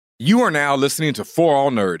You are now listening to For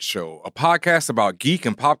All Nerds Show, a podcast about geek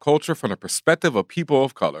and pop culture from the perspective of people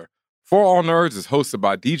of color. For All Nerds is hosted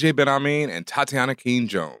by DJ Ben Amin and Tatiana Keene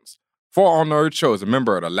Jones. For All Nerds Show is a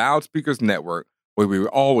member of the Loudspeakers Network, where we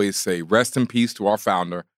always say rest in peace to our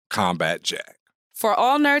founder, Combat Jack. For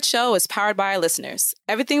All Nerds Show is powered by our listeners.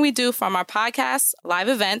 Everything we do, from our podcasts, live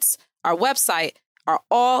events, our website, are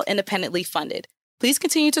all independently funded. Please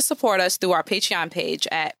continue to support us through our Patreon page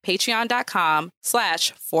at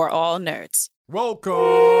patreon.com/forallnerds.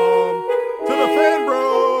 Welcome to the Fan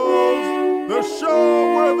Bros, the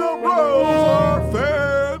show where the bros are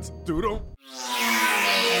fans. Doodle.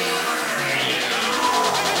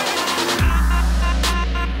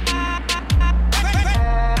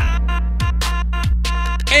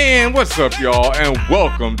 And what's up, y'all, and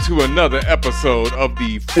welcome to another episode of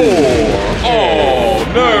the For All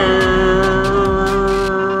Nerds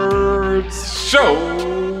Show.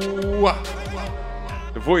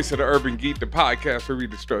 The voice of the urban geek, the podcast where we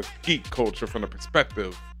discuss geek culture from the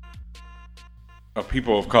perspective of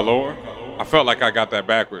people of color. I felt like I got that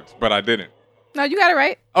backwards, but I didn't. No, you got it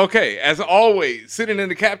right. Okay, as always, sitting in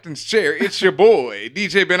the captain's chair, it's your boy,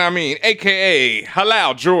 DJ Ben Amin, a.k.a.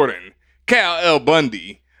 Halal Jordan, Cal L.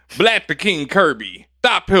 Bundy, Black the King Kirby,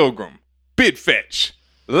 Dot Pilgrim, Bid Fetch,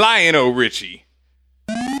 Lion-O Richie,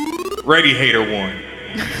 Ready Hater 1.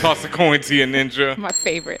 Toss a coin to your ninja. My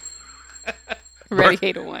favorite. Ready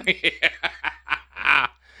Hater 1. Yeah.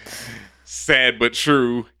 Sad but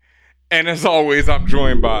true. And as always, I'm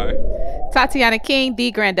joined by Tatiana King,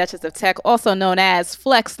 the Grand Duchess of Tech, also known as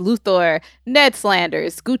Flex Luthor, Ned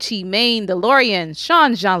Slanders, Gucci Mane DeLorean,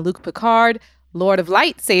 Sean Jean-Luc Picard, Lord of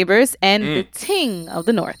Lightsabers, and the Ting of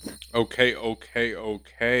the North. Okay.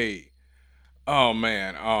 Oh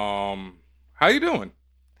man, how you doing?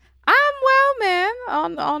 I'm well, man.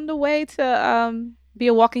 On the way to be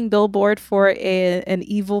a walking billboard for an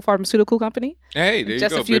evil pharmaceutical company. Hey, there you go.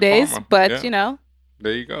 Just a few days, Pharma. but yeah. you know.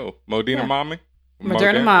 There you go. Modena Mommy.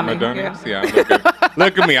 Moderna Mommy. Moderna. Yeah. See,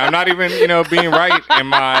 look at me. I'm not even, being right in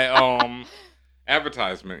my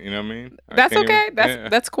advertisement. You know what I mean? That's okay.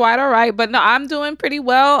 That's quite all right. But no, I'm doing pretty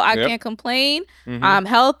well. I can't complain. Mm-hmm. I'm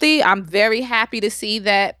healthy. I'm very happy to see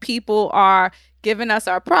that people are giving us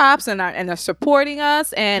our props and are supporting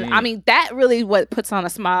us. And I mean, that really what puts on a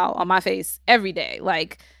smile on my face every day.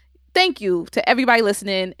 Like, thank you to everybody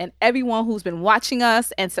listening and everyone who's been watching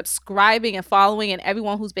us and subscribing and following, and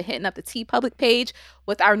everyone who's been hitting up the T Public page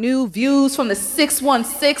with our new views from the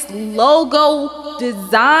 616 logo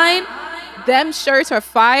design. Them shirts are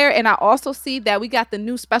fire. And I also see that we got the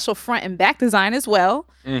new special front and back design as well,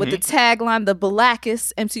 with the tagline, the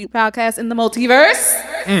blackest MCU podcast in the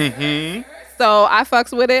multiverse. So I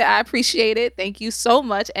fucks with it. I appreciate it. Thank you so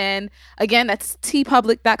much. And again, that's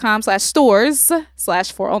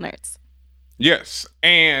tpublic.com/stores/forallnerds. Yes.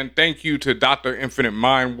 And thank you to Dr. Infinite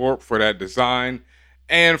Mind Warp for that design.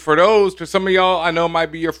 And for some of y'all, I know it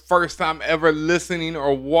might be your first time ever listening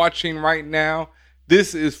or watching right now.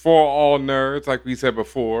 This is For All Nerds, like we said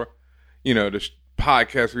before. The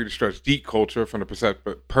podcast where we discuss geek culture from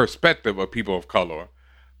the perspective of people of color.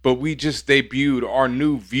 But we just debuted our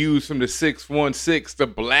new Views from the 616, the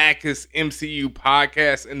blackest MCU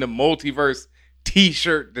podcast in the multiverse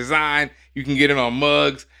t-shirt design. You can get it on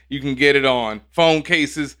mugs. You can get it on phone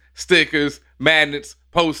cases, stickers, magnets,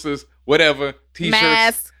 posters, whatever, t-shirts.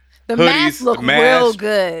 Masks. The hoodies, mask look real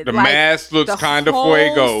good. The mask looks kind of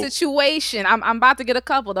fuego. The whole situation. I'm about to get a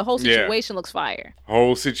couple. The whole situation looks fire.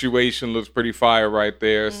 Whole situation looks pretty fire right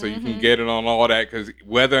there. So you can get it on all that, because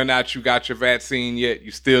whether or not you got your vaccine yet,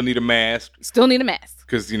 you still need a mask. Still need a mask.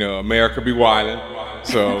 Because, America be wildin'.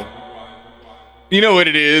 So, you know what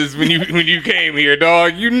it is when you came here,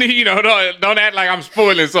 dog. Don't act like I'm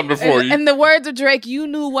spoiling something for you. In the words of Drake, you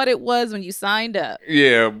knew what it was when you signed up.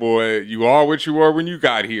 Yeah, boy. You are what you were when you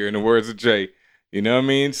got here, in the words of Jay. You know what I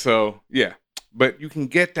mean? So, yeah. But you can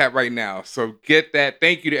get that right now. So get that.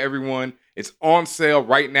 Thank you to everyone. It's on sale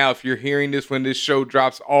right now. If you're hearing this when this show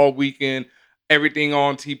drops all weekend, everything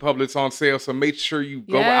on TeePublic's on sale. So make sure you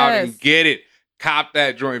go out and get it. Cop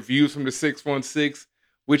that joint, Views from the 616,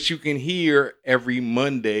 which you can hear every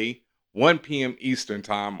Monday, 1 p.m. Eastern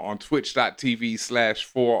time on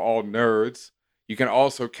twitch.tv/forallnerds. You can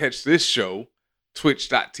also catch this show,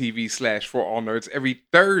 twitch.tv/forallnerds, every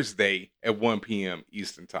Thursday at 1 p.m.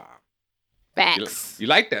 Eastern time. Facts. You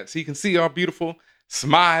like that? So you can see our beautiful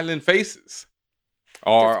smiling faces.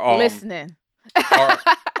 Our listening.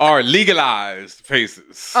 our legalized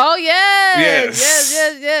faces. Oh Yes.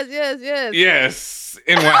 Yes.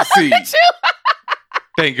 NYC.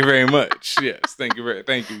 Thank you very much. Yes, thank you very much.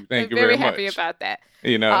 I'm very happy about that.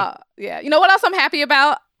 Yeah. You know what else I'm happy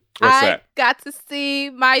about? What's got to see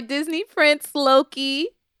my Disney prince, Loki.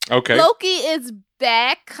 Okay. Loki is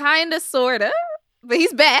back, kind of, sort of. But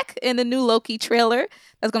he's back in the new Loki trailer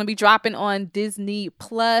that's going to be dropping on Disney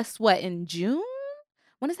Plus, in June?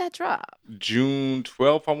 When does that drop? June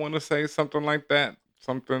 12th, I want to say, something like that.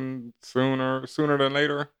 Something sooner than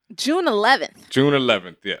later. June 11th. June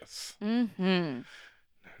 11th, yes. Mm-hmm.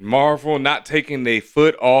 Marvel not taking their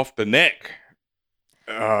foot off the neck.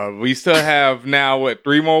 We still have now,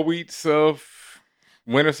 3 more weeks of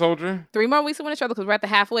Winter Soldier? 3 more weeks of Winter Soldier because we're at the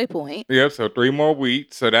halfway point. Yep, so 3 more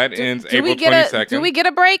weeks. So that ends April 22nd. Do we get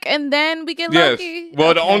a break and then we get Loki? Yes.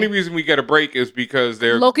 Well, the only reason we get a break is because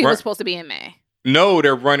Loki was supposed to be in May. No,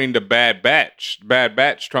 they're running the Bad Batch. Bad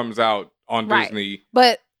Batch comes out on Disney.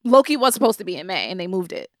 But Loki was supposed to be in May and they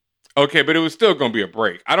moved it. Okay, but it was still going to be a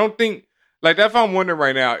break. I don't think, that's what I'm wondering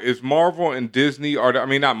right now, is Marvel and Disney,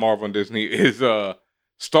 not Marvel and Disney, is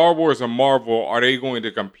Star Wars and Marvel, are they going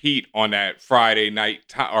to compete on that Friday night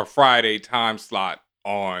or Friday time slot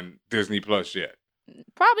on Disney Plus yet?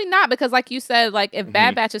 Probably not, because like you said, if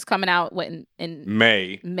Bad Batch is coming out in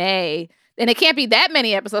May, and it can't be that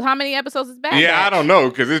many episodes. How many episodes is Bad Batch? I don't know,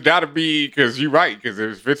 because it's got to be, because you're right, because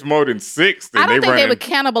if it's more than 6, then I don't think they would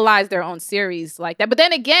cannibalize their own series like that. But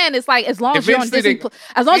then again, it's like, as long as you're on Disney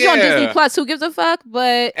Plus, who gives a fuck?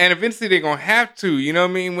 And eventually they're going to have to, you know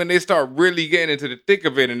what I mean? When they start really getting into the thick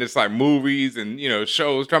of it, and it's like movies and,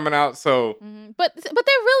 shows coming out, so. But they're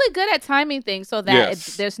really good at timing things so that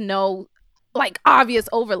there's no obvious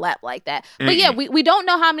overlap like that. But yeah, we don't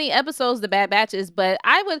know how many episodes the Bad Batch is, but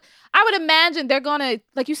I would imagine they're gonna,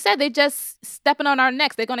 like you said, they just stepping on our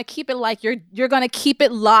necks. They're gonna keep it you're gonna keep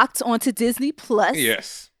it locked onto Disney Plus.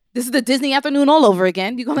 Yes. This is the Disney afternoon all over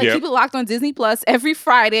again. You're gonna keep it locked on Disney Plus every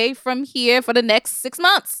Friday from here for the next 6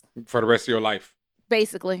 months. For the rest of your life.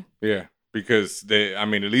 Basically. Yeah. Because at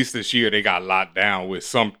least this year they got locked down with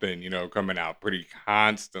something, coming out pretty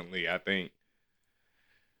constantly, I think.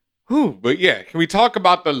 But yeah, can we talk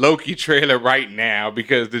about the Loki trailer right now?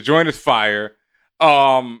 Because the joint is fire.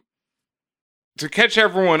 To catch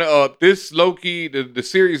everyone up, this Loki, the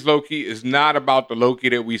series Loki, is not about the Loki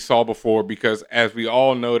that we saw before, because as we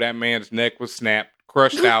all know, that man's neck was snapped,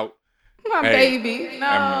 crushed out. My baby. No.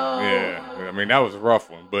 That was a rough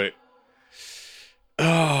one, but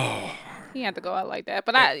he had to go out like that.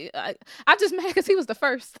 But I'm just mad because he was the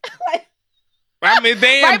first.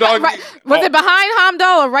 Damn, dog. Was it behind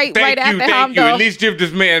Heimdall or right after Heimdall? Thank you. At least give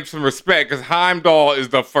this man some respect, because Heimdall is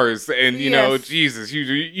the first. And, Jesus,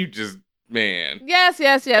 you just, man. Yes.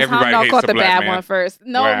 Heimdall caught the bad one first.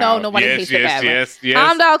 No, nobody hates the bad one. Yes.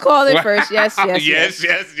 Heimdall called it first. Yes.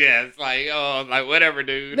 Like, whatever,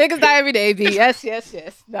 dude. Niggas die every day, B. Yes.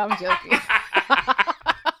 No, I'm joking.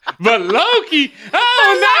 But Loki, not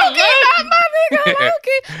my nigga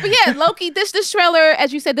Loki. But yeah, Loki. This trailer,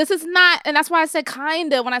 as you said, this is not, and that's why I said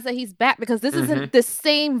kinda when I said he's back, because this isn't the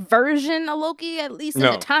same version of Loki, at least in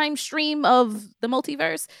the time stream of the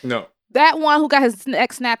multiverse. No, that one who got his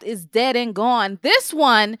neck snapped is dead and gone. This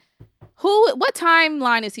one, what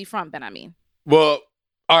timeline is he from, Ben? Well,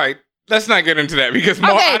 all right. Let's not get into that, because when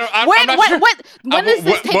does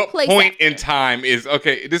this take place? What point in time is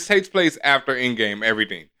this takes place after Endgame,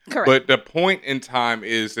 everything. Correct. But the point in time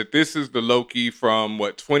is that this is the Loki from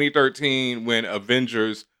 2013 when the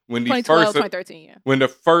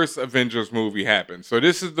first Avengers movie happened. So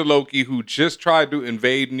this is the Loki who just tried to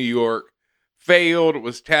invade New York, failed,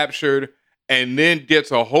 was captured, and then gets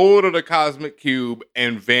a hold of the cosmic cube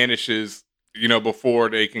and vanishes, before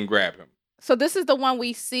they can grab him. So this is the one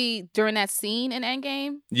we see during that scene in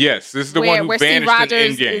Endgame? Yes, this is the one who vanished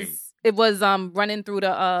in Endgame. It was running through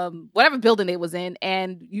the whatever building it was in,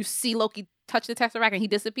 and you see Loki touch the Tesseract and he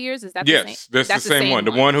disappears. Is that the same? Yes, that's the same one.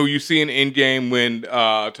 The one who you see in Endgame when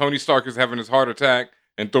Tony Stark is having his heart attack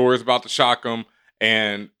and Thor is about to shock him,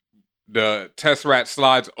 and the Tesseract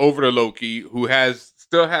slides over to Loki, who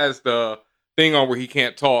still has the thing on where he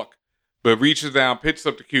can't talk, but reaches down, picks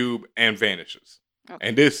up the cube, and vanishes. Okay.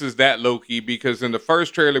 And this is that Loki, because in the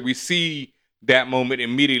first trailer we see that moment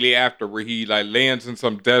immediately after where he lands in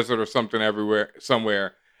some desert or something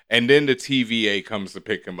somewhere, and then the TVA comes to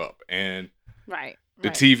pick him up. And the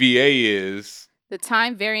TVA is the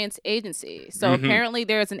Time Variance Agency. So apparently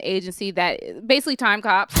there's an agency that basically time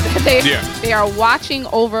cops. They are watching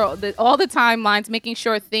over all the timelines, making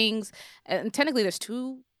sure things, and technically there's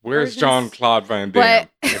 2. Where's Jean-Claude Van Damme?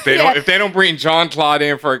 If they don't bring Jean-Claude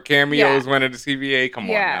in for a cameo as one of the TVA, come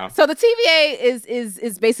on now. So the TVA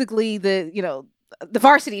is basically the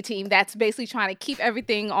varsity team that's basically trying to keep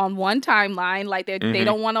everything on one timeline. They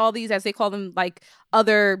don't want all these, as they call them,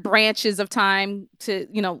 other branches of time to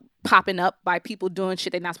popping up by people doing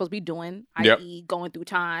shit they're not supposed to be doing, Yep. i.e. going through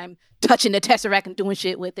time, touching the Tesseract and doing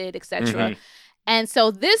shit with it, etc. Mhm. And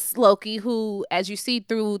so this Loki, who, as you see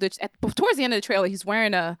through towards the end of the trailer, he's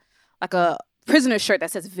wearing a prisoner shirt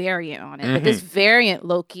that says Variant on it. But this Variant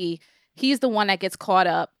Loki, he's the one that gets caught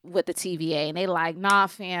up with the TVA, and they like, nah,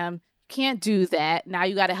 fam, can't do that. Now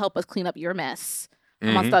you got to help us clean up your mess,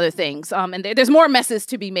 amongst other things. And there's more messes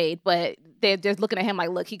to be made, but they're just looking at him like,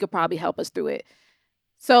 look, he could probably help us through it.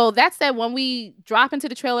 So that said, when we drop into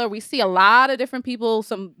the trailer, we see a lot of different people,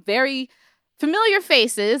 some very familiar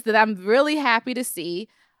faces that I'm really happy to see.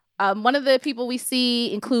 One of the people we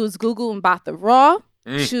see includes Gugu Mbatha Raw.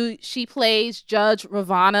 She plays Judge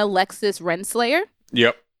Ravana Lexis Renslayer.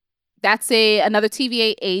 Yep. That's another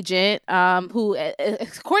TVA agent who,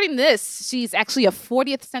 according to this, she's actually a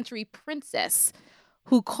 40th century princess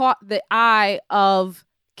who caught the eye of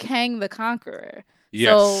Kang the Conqueror.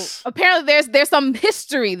 Yes. So apparently there's some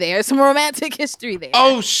history there, some romantic history there.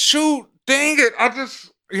 Oh shoot! Dang it!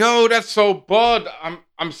 That's so bud.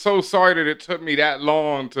 I'm so sorry that it took me that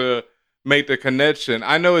long to make the connection.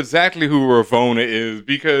 I know exactly who Ravonna is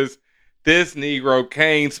because this Negro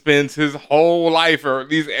Kane spends his whole life, or at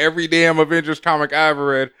least every damn Avengers comic I ever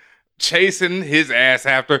read, chasing his ass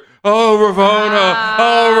after. Oh, Ravonna!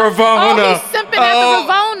 Oh, Ravonna! Oh, he's simping after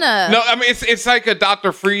Ravonna. No, I mean it's like a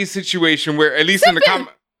Dr. Freeze situation where, at least in the comic.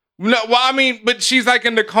 No, well, I mean, but she's like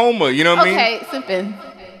in the coma. You know what I mean? Okay, simping.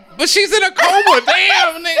 But she's in a coma.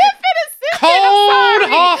 Damn, nigga. Simping.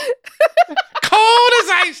 Cold, cold as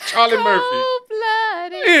ice, Charlie Murphy.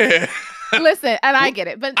 Cold-blooded. Yeah. Listen, and I get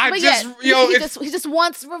it, but he just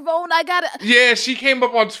wants Ravonna. I gotta. Yeah, she came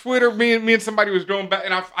up on Twitter. Me and somebody was going back,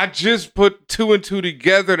 and I just put two and two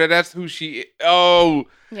together that's who she. Oh,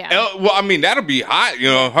 yeah. Well, I mean that'll be hot, her.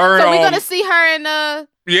 So and, we're gonna see her in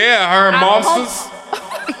Yeah, her and Monsters.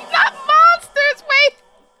 Not Monsters. Wait.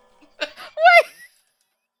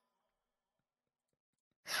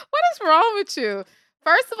 What is wrong with you?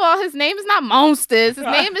 First of all, his name is not Monsters. His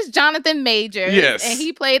name is Jonathan Majors. Yes. And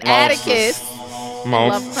he played Monsters. Atticus in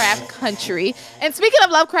Lovecraft Country. And speaking of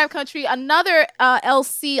Lovecraft Country, another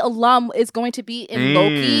LC alum is going to be in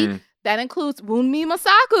Loki. That includes Wunmi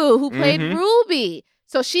Masaku, who played Ruby.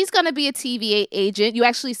 So she's going to be a TVA agent. You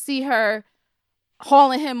actually see her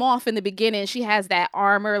hauling him off in the beginning. She has that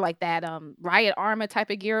armor, like that riot armor type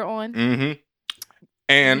of gear on.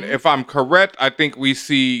 And if I'm correct, I think we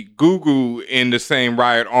see Gugu in the same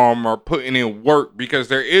riot armor putting in work, because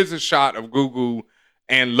there is a shot of Gugu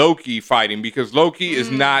and Loki fighting, because Loki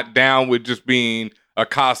is not down with just being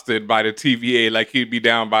accosted by the TVA like he'd be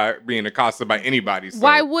down by being accosted by anybody. So.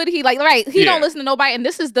 Why would he? He don't listen to nobody, and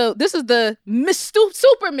this is the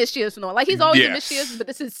super mischievous one. Like, he's always been mischievous, but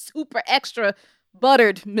this is super extra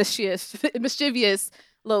buttered mischievous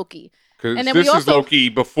Loki. Because this is Loki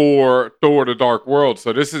before Thor: The Dark World,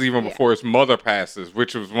 so this is even before his mother passes,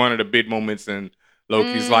 which was one of the big moments in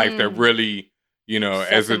Loki's life that really,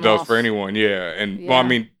 as it does for anyone, And well, I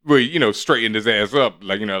mean, straightened his ass up,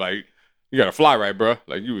 like you gotta fly right, bro.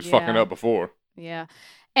 Like you was fucking up before. Yeah,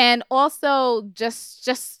 and also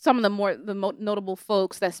just some of the notable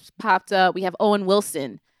folks that's popped up. We have Owen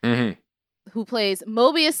Wilson. Who plays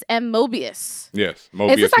Mobius and Mobius. Yes,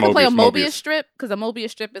 Mobius. Is this like play a Mobius strip? Because a Mobius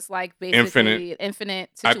strip is like basically infinite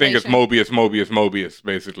situation. I think it's Mobius,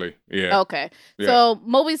 basically. Yeah. Okay. Yeah. So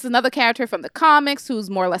Mobius is another character from the comics who's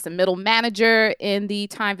more or less a middle manager in the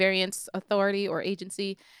Time Variance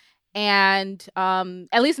Agency. And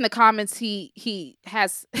at least in the comics, he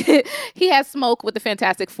has he has smoke with the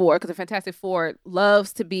Fantastic Four, because the Fantastic Four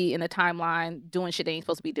loves to be in the timeline doing shit they ain't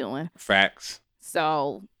supposed to be doing. Facts.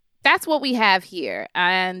 So that's what we have here.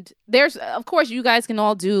 And there's, of course, you guys can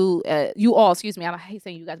all do, I hate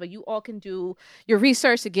saying you guys, but you all can do your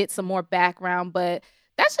research to get some more background. But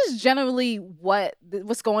that's just generally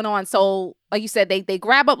what's going on. So, like you said, they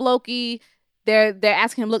grab up Loki. They're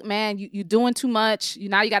asking him, look, man, you're doing too much.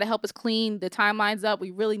 Now you got to help us clean the timelines up.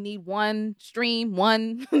 We really need one stream,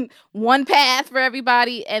 one path for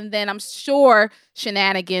everybody. And then I'm sure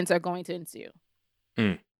shenanigans are going to ensue.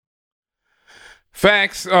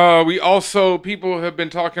 Facts. People have been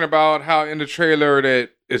talking about how in the trailer that,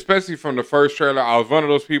 especially from the first trailer, I was one of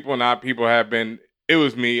those people, it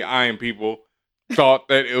was me, I am people, thought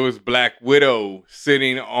that it was Black Widow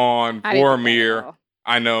sitting on Boromir.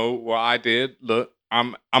 I know, well, I did. Look,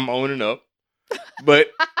 I'm owning up. But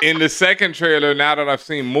in the second trailer, now that I've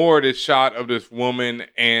seen more of this shot of this woman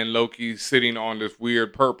and Loki sitting on this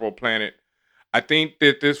weird purple planet, I think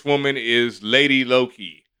that this woman is Lady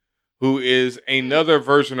Loki, who is another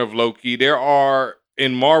version of Loki. There are,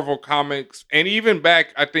 in Marvel Comics, and even back,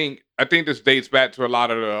 I think I think this dates back to a lot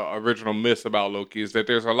of the original myths about Loki, is that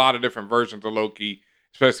there's a lot of different versions of Loki,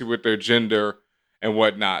 especially with their gender and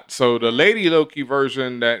whatnot. So the Lady Loki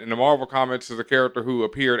version that in the Marvel comics is a character who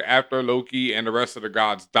appeared after Loki and the rest of the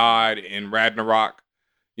gods died in Ragnarok.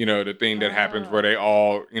 You know, the thing that happens where they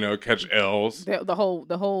all, catch L's. The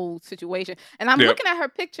whole situation. And I'm looking at her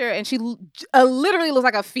picture, and she literally looks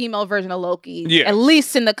like a female version of Loki. Yes. At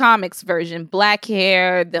least in the comics version. Black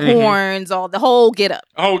hair, the horns, the whole get up.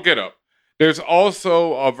 There's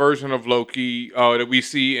also a version of Loki that we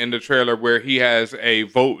see in the trailer where he has a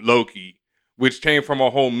Vote Loki, which came from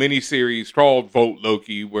a whole miniseries called Vote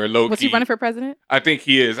Loki, where Loki... Was he running for president? I think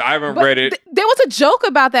he is. I haven't read it. There was a joke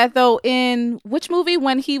about that, though, in which movie?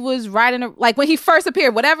 When he was riding... when he first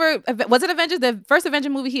appeared, whatever... Was it Avengers? The first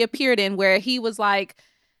Avenger movie he appeared in, where he was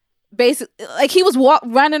basically... he was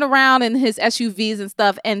running around in his SUVs and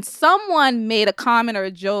stuff, and someone made a comment or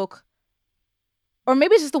a joke... Or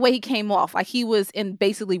maybe it's just the way he came off. Like he was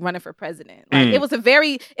basically running for president. Like it was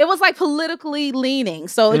politically leaning.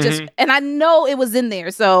 So it just, and I know it was in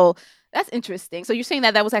there. So that's interesting. So you're saying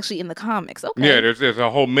that was actually in the comics. Okay. Yeah, there's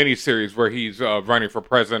a whole mini series where he's running for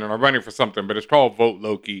president or running for something, but it's called Vote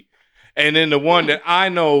Loki. And then the one that I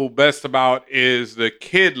know best about is the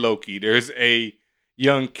Kid Loki. There's a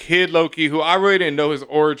young Kid Loki who I really didn't know his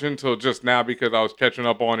origin till just now because I was catching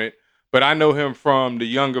up on it. But I know him from the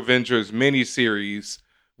Young Avengers miniseries,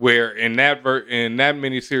 where in that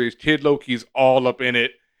miniseries, Kid Loki's all up in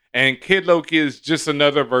it, and Kid Loki is just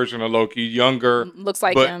another version of Loki, younger, looks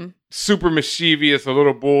like but him, super mischievous, a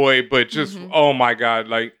little boy, but just oh my god,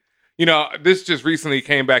 this just recently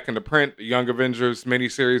came back into print, the Young Avengers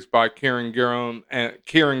miniseries by Kieran Gillen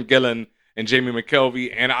and Jamie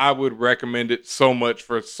McKelvey, and I would recommend it so much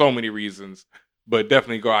for so many reasons. But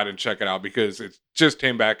definitely go out and check it out because it just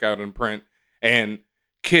came back out in print. And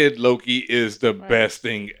Kid Loki is the best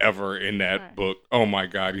thing ever in that book. Oh my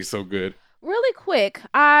God, he's so good. Really quick,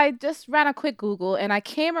 I just ran a quick Google and I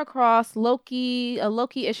came across a Loki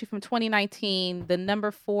issue from 2019, the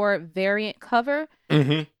number 4 variant cover.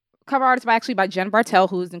 Cover art is by Jen Bartel,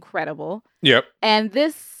 who's incredible. Yep. And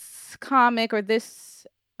this comic or this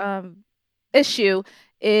issue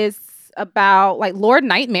is about Lord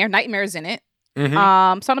Nightmare. Nightmare's in it.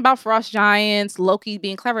 Something about frost giants, Loki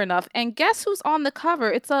being clever enough, and guess who's on the cover?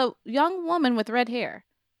 It's a young woman with red hair.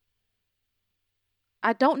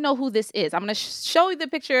 I don't know who this is. I'm gonna show you the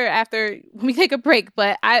picture after we take a break,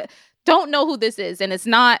 but I don't know who this is, and it's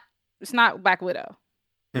not Black Widow.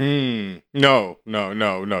 No,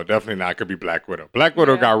 definitely not. It could be Black Widow. Black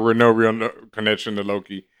Widow got no real connection to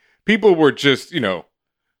Loki. People were just,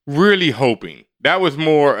 really hoping. That was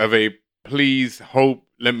more of a please hope.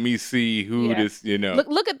 Let me see who this,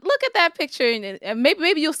 Look at that picture, and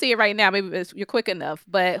maybe you'll see it right now. Maybe you're quick enough.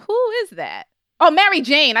 But who is that? Oh, Mary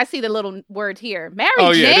Jane. I see the little word here.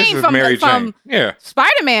 Mary Jane from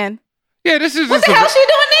Spider-Man. Yeah, this is what just the hell is she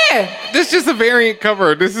doing there? This is just a variant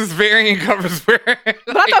cover. This is variant covers where.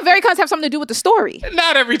 But I thought variant covers have something to do with the story.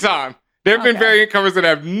 Not every time. There have been variant covers that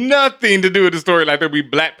have nothing to do with the story. Like there'll be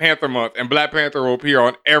Black Panther month, and Black Panther will appear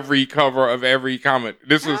on every cover of every comic.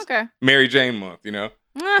 This was Mary Jane month,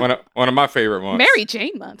 One of my favorite months. Mary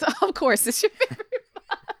Jane month. Of course, it's your favorite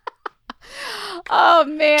month. Oh,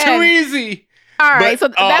 man. Too easy. All right, so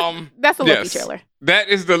that's the Loki trailer. That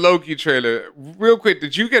is the Loki trailer. Real quick,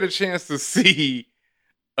 did you get a chance to see,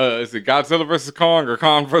 is it Godzilla vs. Kong or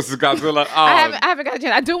Kong vs. Godzilla? I haven't got a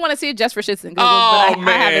chance. I do want to see it just for shits and giggles, but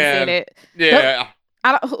I haven't seen it. Yeah.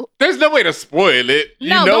 There's no way to spoil it.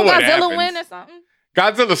 No, don't Godzilla win or something?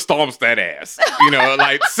 Godzilla stomps that ass,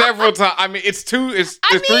 several times. I mean, it's three.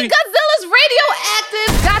 Godzilla's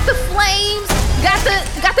radioactive, got the flames, got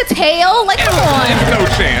the tail. Come on. There's no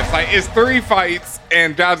chance. It's 3 fights,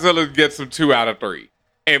 and Godzilla gets them 2 out of 3.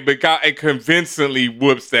 And convincingly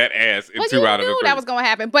whoops that ass in 2 out of the 3. That was going to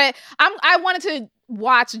happen. But I wanted to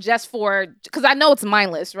watch just because I know it's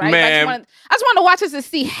mindless, right? Man. I just wanted to watch this to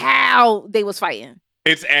see how they was fighting.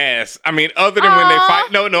 It's ass. I mean, other than when they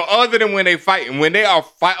fight. No, other than when they fight. And when they are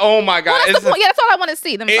fight, oh my God. Well, that's the point. That's all I want to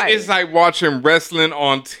see, them fight. It's like watching wrestling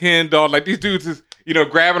on 10 dollars. Like these dudes is,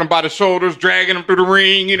 grabbing them by the shoulders, dragging them through the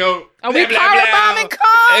ring, Are we powerbombing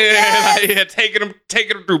Kong? Yeah, taking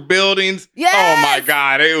them through buildings. Yes. Oh my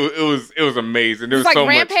God. It was amazing. There was like so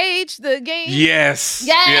Rampage, the game? Yes.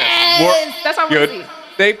 That's all I want to see.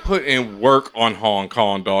 They put in work on Hong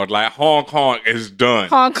Kong, dog. Hong Kong is done.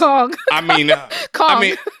 Hong Kong. I mean,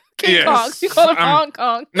 King yes. Kong. You call him Hong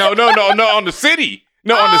Kong. No, on the city.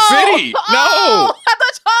 No, on the city. No. I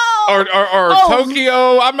thought or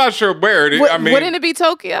Tokyo. I'm not sure where. Wouldn't it be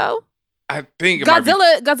Tokyo? I think it might be.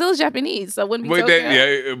 Godzilla's Japanese, so it wouldn't be Well,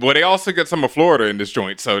 Tokyo. well, they also get some of Florida in this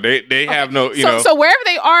joint, so they have no, So wherever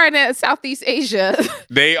they are in Southeast Asia,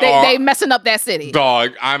 they messing up that city.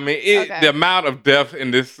 Dog, I mean, the amount of death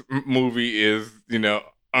in this movie is,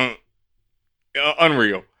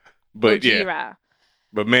 unreal. But Gojira.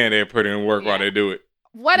 But man, they're putting in work while they do it.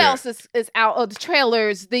 What else is out? Oh, the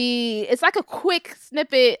trailers. It's like a quick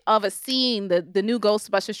snippet of a scene. The new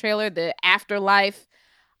Ghostbusters trailer, the Afterlife.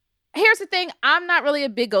 Here's the thing. I'm not really a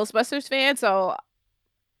big Ghostbusters fan, so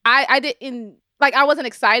I didn't I wasn't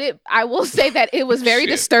excited. I will say that it was very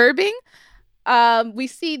disturbing. We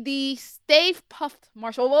see the Stay Puft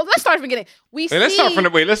Marshall. Well, let's start from the beginning. Let's start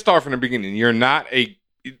from the beginning. You're not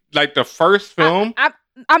the first film.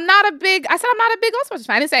 I'm not a big Ghostbusters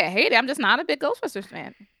fan. I didn't say I hate it. I'm just not a big Ghostbusters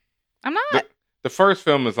fan. I'm not. The first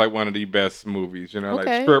film is like one of the best movies,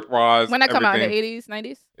 like script-wise. When that come out in the 80s,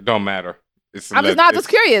 90s? It don't matter. I'm just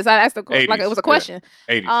curious. I asked like it was a question.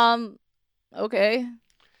 Yeah, 80s. Okay.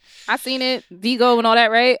 I seen it. Vigo and all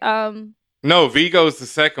that, right? No, Vigo's the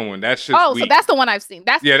second one. That shit's weak. So that's the one I've seen.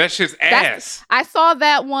 That shit's ass. I saw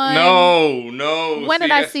that one. No. When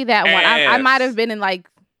did I see that one? I might have been in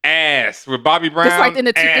ass with Bobby Brown.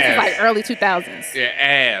 This is early 2000s. Yeah,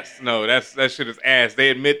 ass. No, that shit is ass. They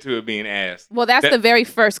admit to it being ass. Well, that's the very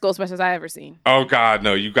first Ghostbusters I ever seen. Oh God,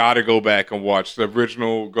 no! You got to go back and watch the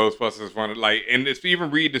original Ghostbusters one. And it's even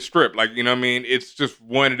read the script. It's just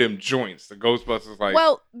one of them joints. The Ghostbusters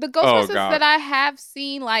Well, the Ghostbusters that I have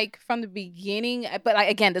seen from the beginning, but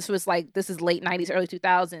again, this is late 90s, early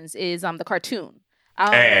 2000s. Is the cartoon.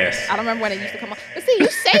 Ass. I don't remember when it used to come on. But see, you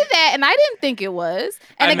say that, and I didn't think it was.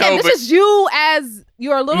 And again, this is you as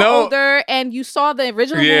you're a little older, and you saw the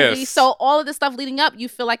original movie. So all of the stuff leading up, you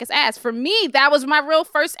feel like it's ass. For me, that was my real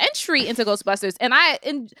first entry into Ghostbusters, and I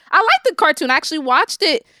liked the cartoon. I actually watched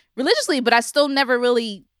it religiously, but I still never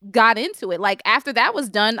really got into it. After that was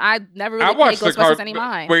done, I never really paid Ghostbusters any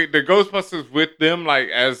mind. Wait, the Ghostbusters with them,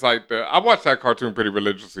 I watched that cartoon pretty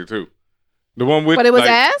religiously too. The one with, but it was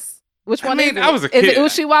ass. Which one? I was a kid.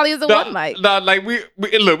 Was she Wally is the one, Mike?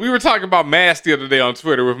 We were talking about MASH the other day on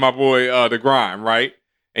Twitter with my boy The Grime, right?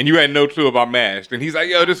 And you had no clue about MASH, and he's like,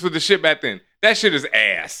 "Yo, this was the shit back then. That shit is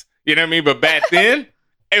ass." You know what I mean? But back then,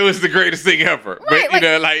 it was the greatest thing ever. Right, but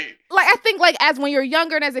I think as when you're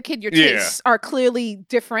younger and as a kid, your tastes are clearly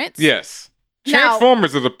different. Yes,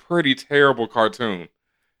 Transformers is a pretty terrible cartoon.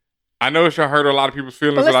 I know y'all hurt a lot of people's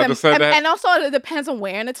feelings when I just said that. And also, it depends on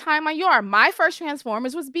where in the timeline you are. My first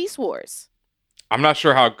Transformers was Beast Wars. I'm not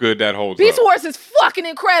sure how good that holds Beast up. Wars is fucking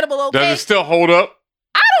incredible, okay? Does it still hold up?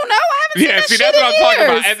 I don't know. I haven't seen that that's what I'm talking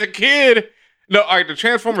years. about. As a kid, no, all right, the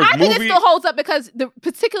Transformers movie. I think it still holds up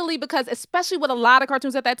particularly because, especially with a lot of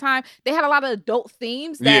cartoons at that time, they had a lot of adult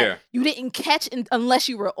themes that you didn't catch unless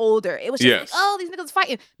you were older. It was just these niggas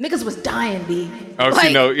fighting. Niggas was dying, B. Oh,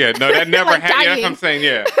 that never happened. That's what I'm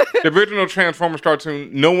saying, The original Transformers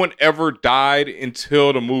cartoon, no one ever died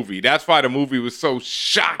until the movie. That's why the movie was so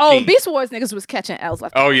shocking. Oh, Beast Wars niggas was catching L's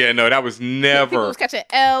left. Oh, yeah, no, that was never. People was catching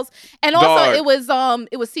L's. And also, it was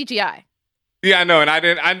CGI. Yeah, I know, and I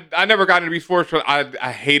never got into Beast Wars, but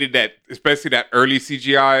I hated that, especially that early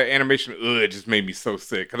CGI animation. It just made me so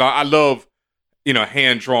sick because I love,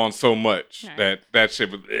 hand drawn so much that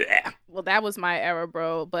shit was. Well, that was my era,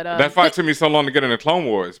 bro. But that fight took me so long to get into Clone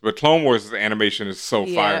Wars, but Clone Wars' animation is so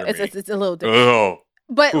fire. It's a little different.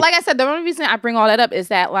 But like I said, the only reason I bring all that up is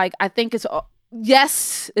that I think it's.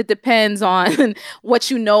 Yes, it depends on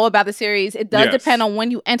what you know about the series. It does depend on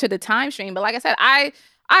when you enter the time stream. But like I said, I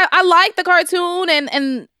like the cartoon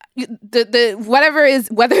and the whether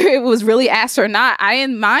it was really ass or not. I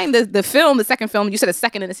didn't mind the film, the second film. You said the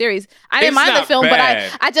second in the series. I didn't mind the film, bad.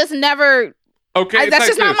 but I just never. Okay, that's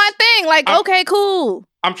just not my thing. Okay, cool.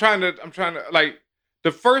 I'm trying to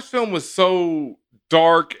the first film was so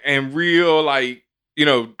dark and real, I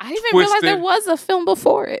didn't even realize there was a film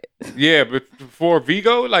before it. Yeah, but before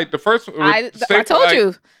Vigo, the first one. I told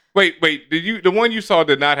you. Wait, the one you saw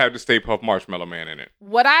did not have the Stay Puft Marshmallow Man in it.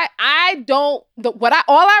 All I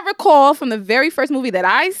recall from the very first movie that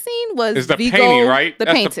I seen was the Vigo, painting, right? The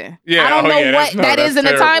painting. I don't know what that is in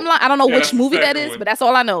the timeline. I don't know which movie that is, one. but that's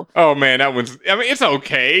all I know. Oh man, that one's. I mean, it's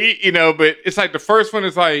okay, but it's the first one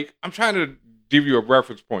is I'm trying to give you a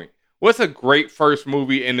reference point. What's a great first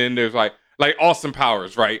movie, and then there's like Austin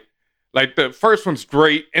Powers, right? The first one's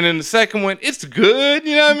great, and then the second one, it's good,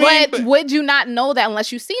 you know what I mean? But would you not know that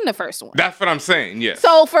unless you've seen the first one? That's what I'm saying, yes.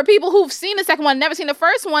 So for people who've seen the second one, never seen the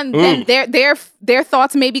first one, then their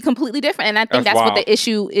thoughts may be completely different, and I think that's what the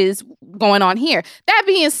issue is going on here. That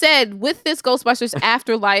being said, with this Ghostbusters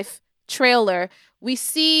Afterlife trailer, we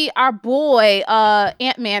see our boy,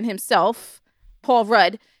 Ant-Man himself, Paul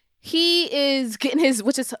Rudd, he is getting his,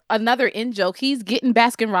 which is another in joke. He's getting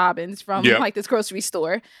Baskin Robbins from like this grocery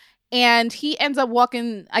store. And he ends up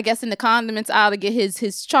walking, I guess, in the condiments aisle to get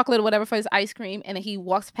his chocolate or whatever for his ice cream. And then he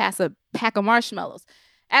walks past a pack of marshmallows.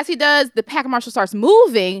 As he does, the pack of marshmallows starts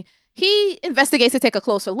moving. He investigates to take a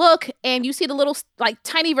closer look. And you see the little, like,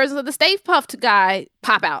 tiny versions of the Stay Puft guy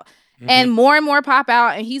pop out. Mm-hmm. And more pop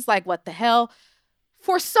out. And he's like, what the hell?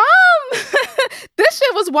 For some, this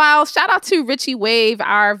shit was wild. Shout out to Richie Wave,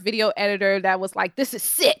 our video editor, that was like, "This is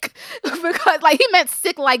sick," because like he meant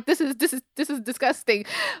sick, like this is disgusting.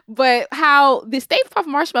 But how the Stay Puft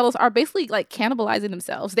marshmallows are basically like cannibalizing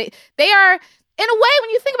themselves. They are, in a way, when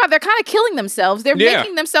you think about it, they're kind of killing themselves. They're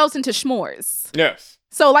making themselves into s'mores. Yes.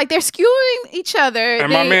 So like they're skewing each other.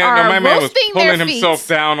 And my man was pulling himself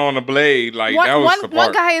down on the blade. Like that was the part.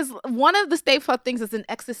 One guy is, one of the Stay Puft things is in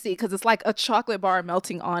ecstasy because it's like a chocolate bar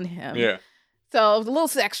melting on him. Yeah. So it was a little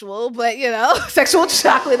sexual, but sexual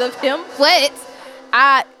chocolate of him. But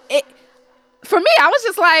for me, I was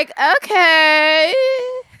just like, okay.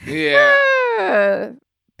 Yeah.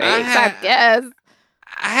 Thanks, I guess.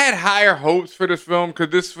 I had higher hopes for this film because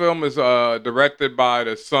this film is directed by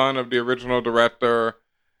the son of the original director.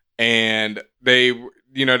 And they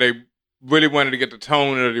really wanted to get the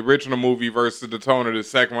tone of the original movie versus the tone of the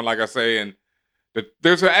second one, like I say. And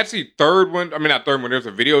there's actually third one. I mean, not third one. There's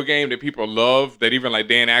a video game that people love that even like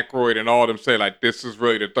Dan Aykroyd and all of them say like this is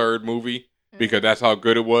really the third movie because that's how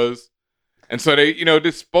good it was. And so they,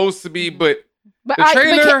 this is supposed to be, but the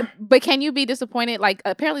trailer. But can you be disappointed? Like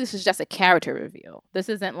apparently this is just a character reveal. This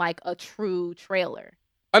isn't like a true trailer.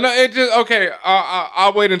 I know it just okay.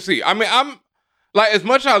 I'll wait and see. I mean, I'm. Like, as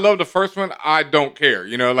much as I love the first one, I don't care.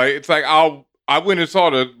 Like, it's like, I went and saw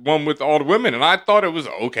the one with all the women, and I thought it was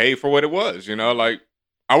okay for what it was, Like,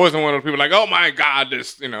 I wasn't one of those people like, oh, my God,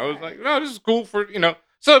 this, it was like, no, this is cool for,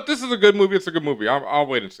 So, if this is a good movie, it's a good movie. I'll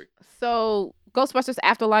wait and see. So, Ghostbusters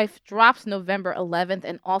Afterlife drops November 11th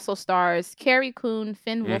and also stars Carrie Coon,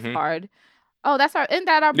 Finn Wolfhard. Oh, isn't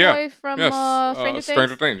that our boy from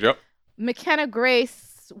Stranger Things, yep. McKenna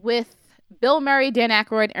Grace with Bill Murray, Dan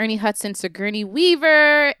Aykroyd, Ernie Hudson, Sigourney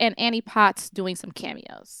Weaver, and Annie Potts doing some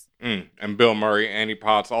cameos. And Bill Murray, Annie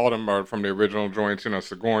Potts, all of them are from the original joints,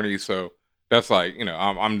 Sigourney. So that's like,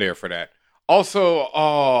 I'm there for that. Also,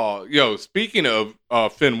 speaking of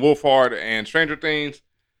Finn Wolfhard and Stranger Things,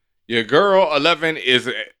 your girl 11 is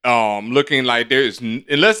looking like there's,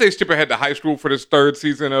 unless they skip ahead to high school for this third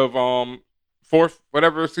season of fourth,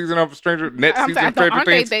 whatever season of Stranger Things. I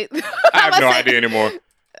have no idea anymore.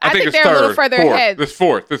 I think it's they're third, a little further ahead. This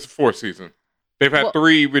is fourth season. They've had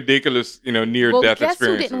three ridiculous, near-death experiences. Guess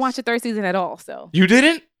who didn't watch the third season at all? So you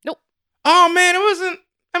didn't? Nope. Oh man, it wasn't.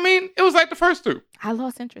 I mean, it was like the first two. I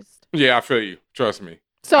lost interest. Yeah, I feel you. Trust me.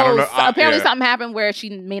 So apparently something happened where she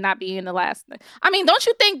may not be in the last. I mean, don't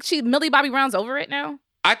you think Millie Bobby Brown's over it now?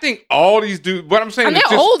 I think all these dudes. What I'm saying, and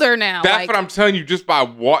they're older now. That's what I'm telling you. Just by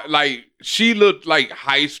what, like, she looked like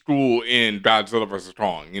high school in Godzilla vs.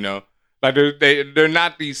 Kong. Like they're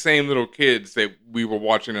not these same little kids that we were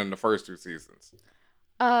watching in the first two seasons.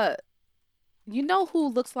 You know who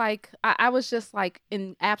looks like I was just like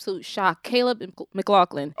in absolute shock? Caleb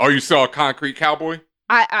McLaughlin. Oh, you saw Concrete Cowboy?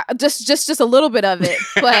 I just a little bit of it,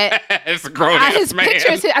 but it's a grown ass man.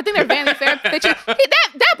 Pictures, I think they're Vanity Fair pictures.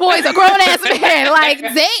 That boy's a grown ass man. Like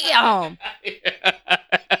damn.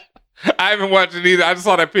 I haven't watched it either. I just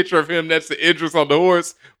saw that picture of him. That's the Idris on the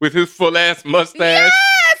horse with his full ass mustache.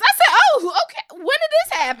 Yes, I said, oh, okay. When did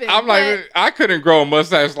this happen? I'm like, I couldn't grow a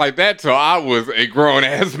mustache like that till I was a grown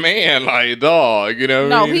ass man, like dog.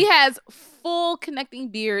 No, he has full connecting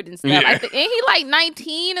beard and stuff. Yeah. Ain't he like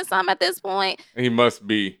 19 or something at this point? He must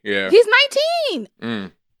be. Yeah, he's 19.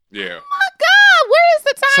 Yeah. Oh my God, where is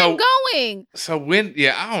the time going? So when?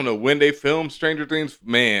 Yeah, I don't know when they filmed Stranger Things,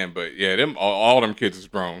 man. But yeah, them all them kids is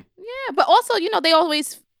grown. Yeah, but also, they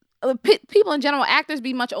always people in general, actors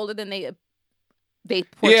be much older than they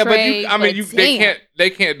portray. Yeah, but they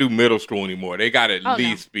can't do middle school anymore. They got to at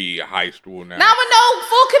least be high school now. Not with no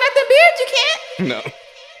full connecting beard, you can't. No.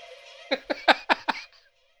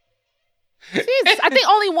 Jesus, I think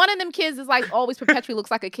only one of them kids is like always perpetually looks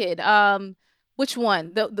like a kid. Which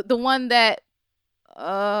one? The one that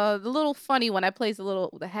the little funny one that plays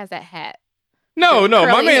that has that hat. No,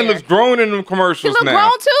 my man looks grown in them commercials now. He look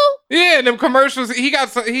grown too? Yeah, in them commercials. He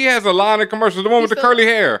has a line of commercials. The one with the curly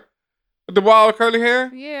hair. With the wild curly hair?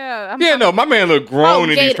 Yeah. My man look grown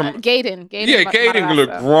in these commercials. Gaten. Yeah, Gaten look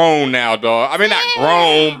grown now, dog. I mean, not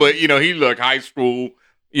grown, but, he look high school.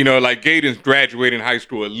 Like Gaten's graduating high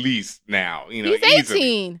school at least now. He's 18.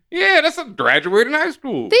 Easily. Yeah, that's a graduating high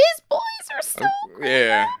school. These boys are so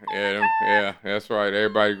Yeah, that's right.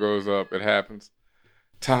 Everybody grows up. It happens.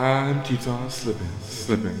 Time keeps on slipping.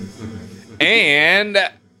 And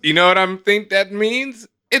you know what I think that means?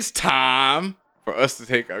 It's time for us to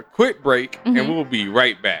take a quick break, and we'll be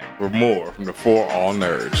right back with more from the For All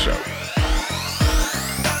Nerds show.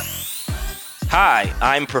 Hi,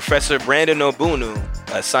 I'm Professor Brandon Obunu,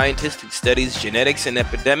 a scientist who studies genetics and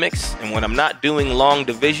epidemics, and when I'm not doing long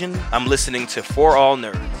division, I'm listening to For All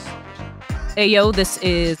Nerds. Hey yo, this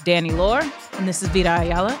is Danny Lore, and this is Vida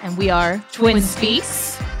Ayala, and we are Twin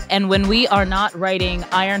Speaks. And when we are not writing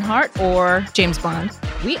Ironheart or James Bond,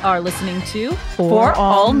 we are listening to For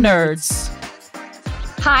All Nerds.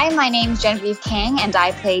 Hi, my name's Genevieve King, and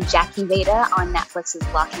I play Jackie Veda on Netflix's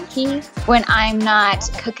Lock and Key. When I'm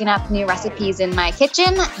not cooking up new recipes in my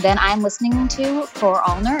kitchen, then I'm listening to For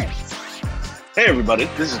All Nerds. Hey everybody,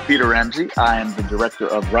 this is Peter Ramsey. I am the director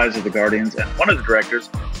of Rise of the Guardians and one of the directors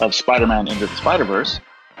of Spider-Man Into the Spider-Verse.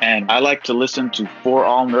 And I like to listen to For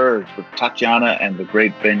All Nerds with Tatiana and the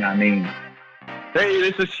great Benjamin. Hey,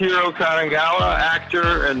 this is Hiro Kanagawa,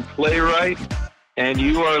 actor and playwright, and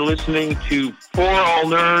you are listening to For All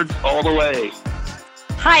Nerds all the way.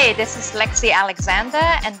 Hi, this is Lexi Alexander,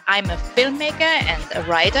 and I'm a filmmaker and a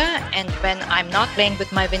writer. And when I'm not playing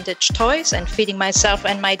with my vintage toys and feeding myself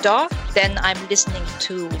and my dog, then I'm listening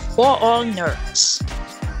to For All Nerds.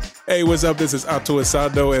 Hey, what's up? This is Ato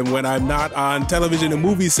Asado, and when I'm not on television and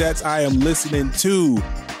movie sets, I am listening to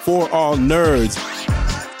For All Nerds.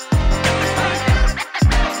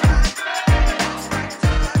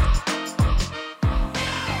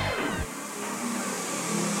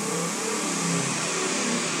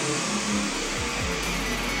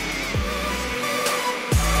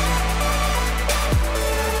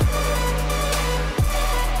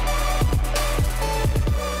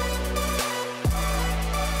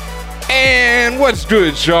 And what's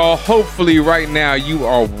good, y'all? Hopefully right now you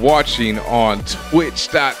are watching on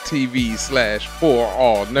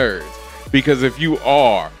twitch.tv/ForAllNerds. Because if you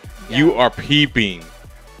are, you are peeping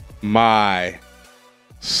my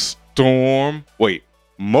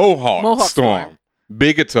Mohawk Storm.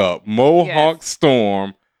 Big it up. Mohawk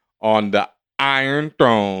Storm on the Iron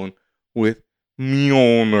Throne with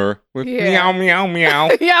Mjolnir. With meow, meow,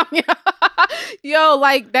 meow. yeah. Yo,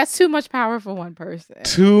 like, that's too much power for one person.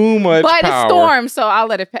 Too much power. But it's Storm, so I'll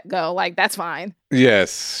let it go. Like, that's fine.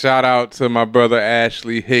 Yes. Shout out to my brother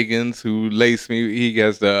Ashley Higgins, who laced me. He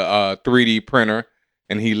has the 3D printer,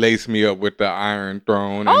 and he laced me up with the Iron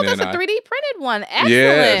Throne. Oh, and that's then a 3D printed one. Excellent.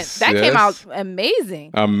 Yes, that came out amazing.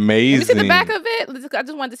 Amazing. Let me see the back of it. I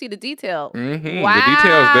just wanted to see the detail. Mm-hmm. Wow. The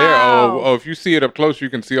detail's there. Oh, if you see it up close, you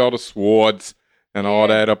can see all the swords and all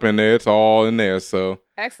that up in there. It's all in there. So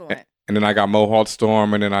excellent. And then I got Mohawk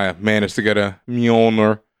Storm, and then I managed to get a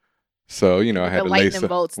Mjolnir. So, you know, I had to lace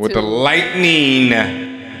it with the lightning.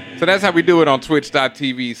 So that's how we do it on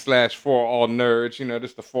twitch.tv/ForAllNerds. You know, this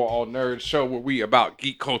is the For All Nerds show where we about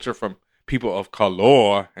geek culture from people of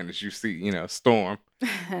color. And as you see, you know, Storm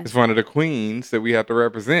is one of the queens that we have to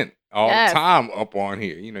represent all the time up on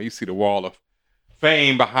here. You know, you see the wall of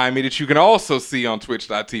fame behind me that you can also see on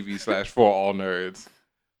twitch.tv/ForAllNerds.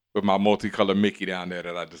 With my multicolored Mickey down there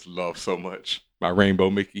that I just love so much. My rainbow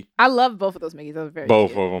Mickey. I love both of those Mickeys. Those are very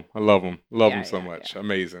both cute. of them. I love them. Love them so much. Yeah.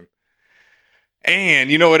 Amazing.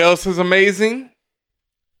 And you know what else is amazing?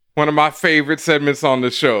 One of my favorite segments on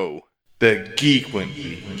the show. The Geek When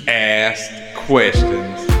Asked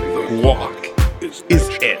Questions. Guac is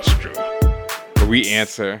extra. Where we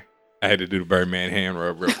answer. I had to do the Birdman hand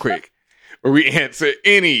rub real quick. Where we answer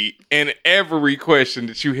any and every question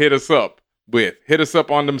that you hit us up with. Hit us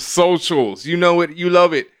up on them socials. You know it. You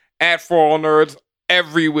love it. At For All Nerds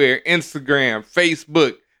everywhere. Instagram,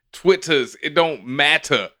 Facebook, Twitters. It don't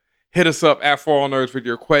matter. Hit us up at For All Nerds with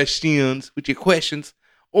your questions.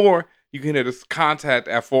 Or you can hit us contact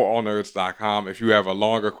at ForAllNerds.com if you have a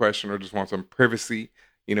longer question or just want some privacy.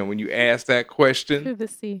 You know, when you ask that question.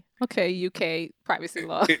 Privacy. Okay, UK privacy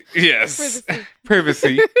law. Yes.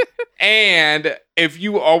 Privacy. And if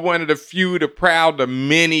you are one of the few, the proud, the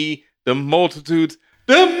many, the multitudes,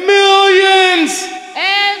 the millions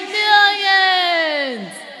and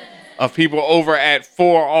millions of people over at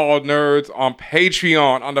For All Nerds on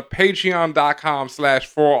Patreon, on the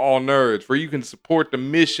patreon.com/ForAllNerds, where you can support the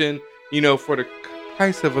mission, you know, for the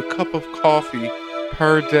price of a cup of coffee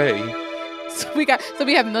per day. So we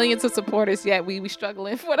have millions of supporters, yet we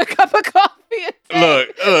struggling for a cup of coffee a day.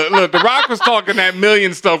 Look, The Rock was talking that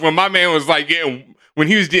million stuff when my man was like when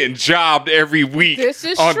he was getting jobbed every week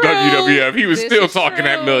on true. WWF. He was still talking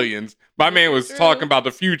at millions. My man was talking about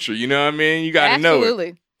the future. You know what I mean? You got to know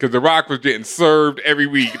it. because The Rock was getting served every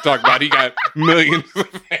week. Talking about he got millions of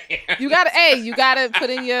fans. You gotta put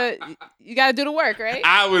in you gotta do the work, right?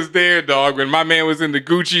 I was there, dog, when my man was in the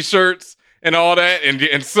Gucci shirts and all that, and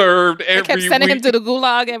getting served every week. They kept sending him to the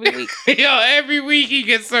gulag every week. Yo, every week he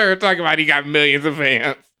gets served. Talking about he got millions of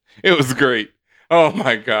fans. It was great. Oh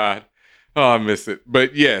my God. Oh, I miss it.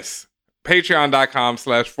 But yes,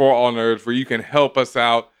 patreon.com/ForAllNerds, where you can help us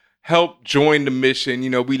out. Help join the mission.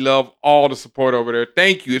 You know, we love all the support over there.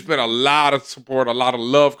 Thank you. It's been a lot of support, a lot of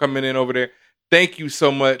love coming in over there. Thank you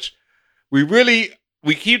so much. We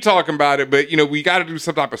keep talking about it, but, you know, we got to do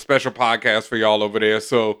some type of special podcast for y'all over there.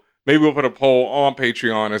 So maybe we'll put a poll on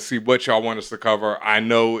Patreon and see what y'all want us to cover. I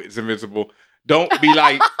know it's invisible. Don't be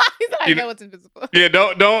like... I know it's invisible. Yeah,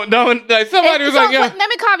 don't. Like somebody was like, "Yeah." Let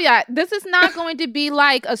me caveat: this is not going to be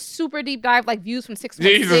like a super deep dive, like Views from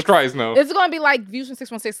 616. Jesus Christ, no! It's going to be like Views from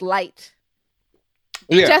 616 light.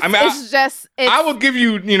 Yeah, I will give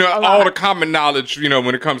you, you know, all the common knowledge, you know,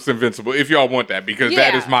 when it comes to Invincible, if y'all want that, because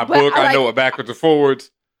that is my book. I know it backwards and forwards.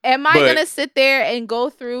 Am I gonna sit there and go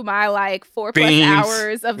through my like 4+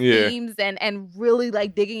 hours of themes and really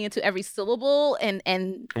like digging into every syllable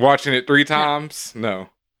and watching it 3 times? No.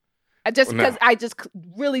 Because I just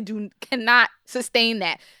really cannot sustain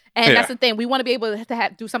that. And that's the thing. We want to be able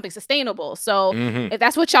to do something sustainable. So if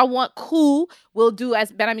that's what y'all want, cool. We'll do,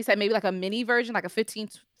 as Ben said, maybe like a mini version, like a 15,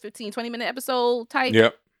 20-minute episode type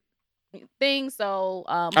thing. So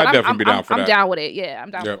I'd definitely be down for that. I'm down with it. Yeah, I'm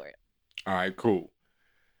down for it. All right, cool.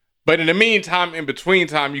 But in the meantime, in between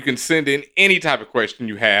time, you can send in any type of question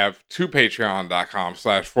you have to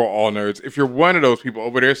patreon.com/ForAllNerds. If you're one of those people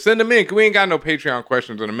over there, send them in, because we ain't got no Patreon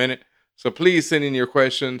questions in a minute. So please send in your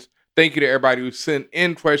questions. Thank you to everybody who sent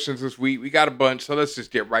in questions this week. We got a bunch, so let's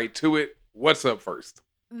just get right to it. What's up first?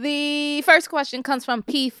 The first question comes from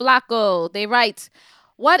P. Flacco. They write,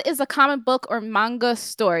 what is a comic book or manga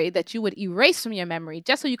story that you would erase from your memory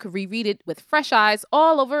just so you could reread it with fresh eyes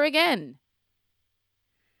all over again?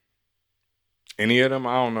 Any of them?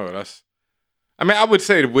 I don't know. I would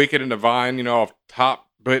say The Wicked and the Vine, you know, off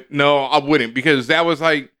top. But no, I wouldn't, because that was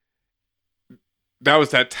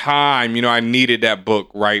that time, you know, I needed that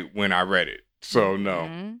book right when I read it. So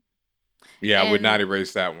no. Yeah, I would not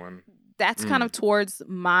erase that one. That's kind of towards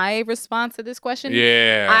my response to this question.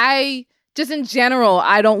 Yeah. Just in general,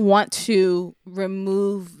 I don't want to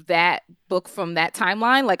remove that book from that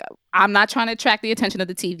timeline. Like, I'm not trying to attract the attention of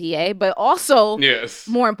the TVA, but also,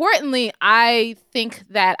 more importantly, I think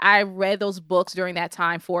that I read those books during that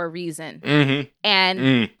time for a reason.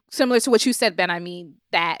 And similar to what you said, Ben, I mean,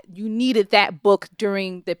 that you needed that book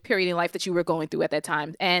during the period in life that you were going through at that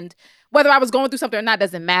time. And whether I was going through something or not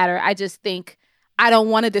doesn't matter. I just think I don't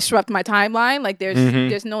want to disrupt my timeline. Like,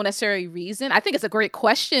 there's no necessary reason. I think it's a great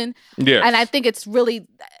question. Yeah. And I think it's really,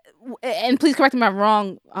 and please correct me if I'm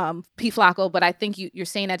wrong, P. Flacco, but I think you're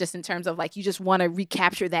saying that just in terms of like, you just want to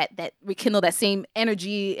recapture that rekindle that same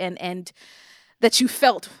energy and that you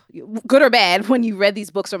felt, good or bad, when you read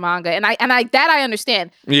these books or manga. And I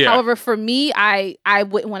understand. Yeah. However, for me, I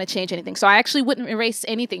wouldn't want to change anything. So I actually wouldn't erase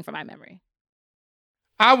anything from my memory.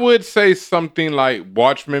 I would say something like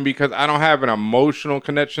Watchmen, because I don't have an emotional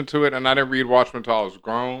connection to it, and I didn't read Watchmen until I was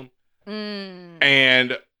grown.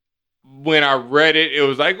 And when I read it, it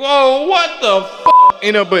was like, whoa, what the fuck?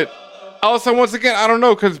 You know, but also, once again, I don't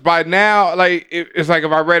know, because by now, like, it's like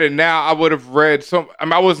if I read it now, I would have read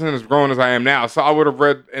I wasn't as grown as I am now, so I would have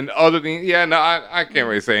read and other things. Yeah, no, I can't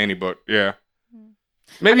really say any book. Yeah.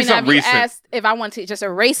 Maybe something recent. You asked if I want to just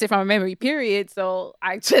erase it from a memory, period. So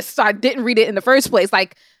I didn't read it in the first place.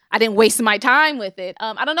 Like, I didn't waste my time with it.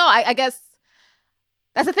 I don't know. I guess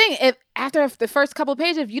that's the thing. If after the first couple of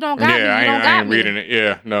pages, if you don't got me, you don't got me. I ain't reading it.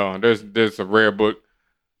 Yeah, no. There's a rare book.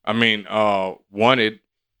 I mean, Wanted.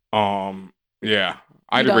 Yeah,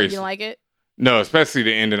 I'd erase. You don't like it? No, especially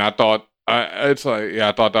the ending. I thought I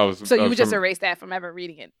thought that was. So you would just erase that from ever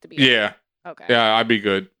reading it, to be honest. Okay. Yeah, I'd be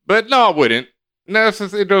good. But no, I wouldn't. No,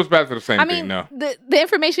 it goes back to the same thing. No, the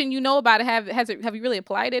information you know about it, have you really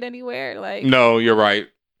applied it anywhere? Like, no, you're right.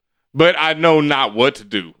 But I know not what to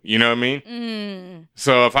do. You know what I mean?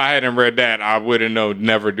 So if I hadn't read that, I wouldn't know.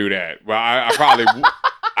 Never do that. Well, I probably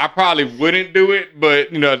I probably wouldn't do it.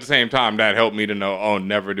 But you know, at the same time, that helped me to know. Oh,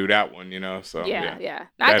 never do that one. You know. So yeah.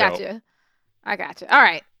 I got you. All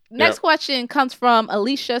right. Next question comes from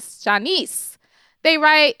Alicia Shanice. They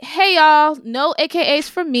write, hey, y'all, no AKAs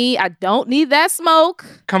for me. I don't need that smoke.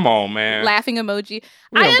 Come on, man. Laughing emoji.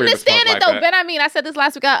 I understand it, though, Ben. I mean, I said this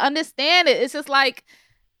last week. I understand it. It's just like,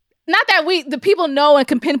 not that the people know and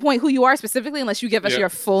can pinpoint who you are specifically unless you give us your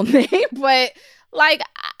full name. But, like,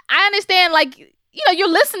 I understand, like, you know, you're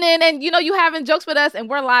listening and, you know, you having jokes with us and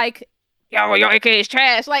we're like, yo, your AK is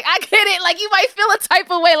trash. Like, I get it. Like, you might feel a type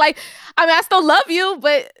of way. Like, I mean, I still love you,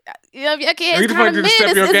 but you know, your AK is kind of mid.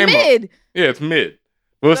 It's mid. Yeah, it's mid.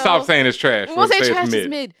 We'll stop saying it's trash. We'll say trash is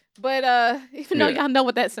mid. But even though y'all know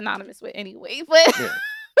what that's synonymous with anyway. But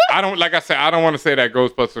I don't, like I said, I don't want to say that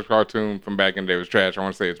Ghostbusters cartoon from back in the day was trash. I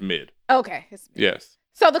want to say it's mid. Okay. It's mid. Yes.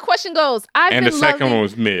 So the question goes, the second one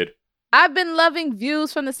was mid. I've been loving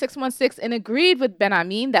views from the 616 and agreed with Ben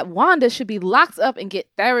Amin that Wanda should be locked up and get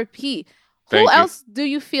therapy. Who else do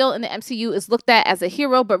you feel in the MCU is looked at as a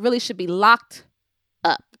hero but really should be locked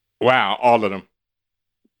up? Wow, all of them.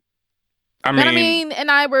 Ben Amin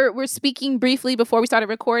and I were speaking briefly before we started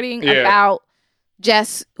recording about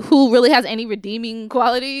just who really has any redeeming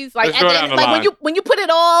qualities. Like, when you put it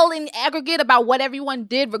all in aggregate about what everyone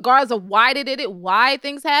did, regardless of why they did it, why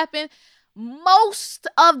things happen, most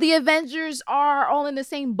of the Avengers are all in the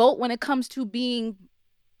same boat when it comes to being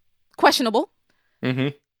questionable. Mm-hmm.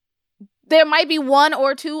 There might be one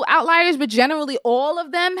or two outliers, but generally all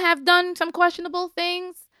of them have done some questionable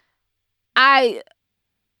things. I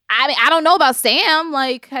mean, I don't know about Sam.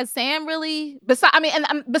 Like, has Sam really,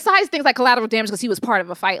 besides things like collateral damage because he was part of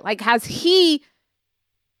a fight, like, has he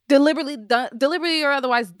deliberately or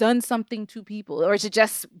otherwise done something to people? Or is it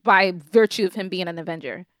just by virtue of him being an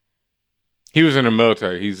Avenger? He was in the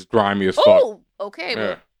military. He's grimy as fuck. Oh, okay.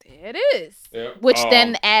 Well, there it is. Yeah. Which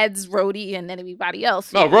then adds Rhodey and then everybody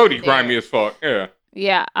else. No, Rhodey grimy as fuck. Yeah.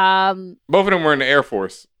 Yeah. Both of them were in the Air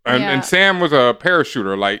Force. And Sam was a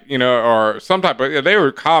parachuter, like, you know, or some type of, they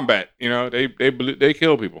were combat, you know, they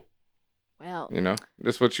kill people. Well, you know,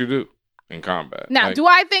 that's what you do in combat. Now, like, do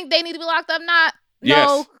I think they need to be locked up? Not.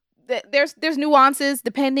 Yes. No. There's nuances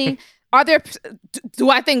depending. Do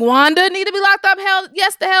I think Wanda need to be locked up? Hell,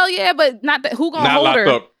 yes, the hell yeah, but not that. Who gonna hold her?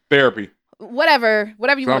 Not locked up. Therapy. Whatever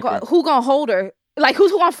you want to call it. Who gonna hold her? Like,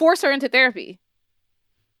 who's gonna force her into therapy?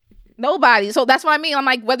 Nobody. So that's what I mean. I'm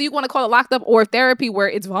like, whether you want to call it locked up or therapy where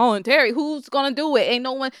it's voluntary, who's gonna do it? Ain't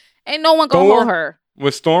no one gonna hold her.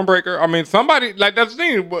 With Stormbreaker, I mean, somebody, like, that's the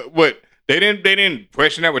thing. What they didn't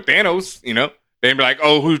question that with Thanos, you know? They'd be like,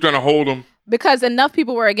 oh, who's gonna hold him? Because enough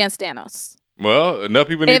people were against Thanos. Well, enough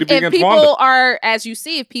people need to be against people Wanda. Are, as you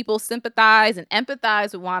see, if people sympathize and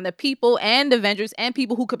empathize with Wanda, people and Avengers and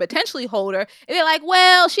people who could potentially hold her, and they're like,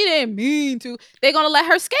 well, she didn't mean to, they're gonna let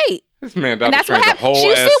her skate. This man, Doctor Strange, a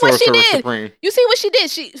whole ass Sorcerer Supreme. You see what she did?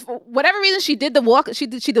 She, for whatever reason, she did the walk. She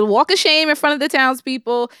did the walk of shame in front of the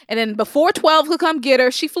townspeople, and then before 12 could come get her,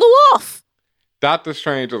 she flew off. Doctor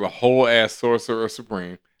Strange is a whole ass Sorcerer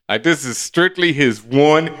Supreme. Like, this is strictly his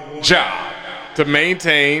one job to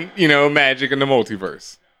maintain, you know, magic in the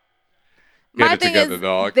multiverse. Get it together,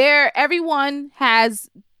 dog. Everyone has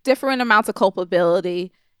different amounts of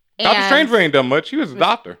culpability. Doctor Strange ain't done much. He was a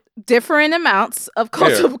doctor. Different amounts of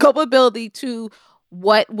culpability to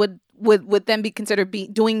what would then be considered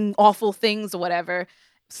doing awful things or whatever.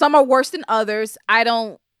 Some are worse than others.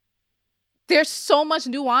 There's so much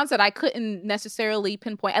nuance that I couldn't necessarily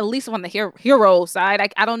pinpoint, at least on the hero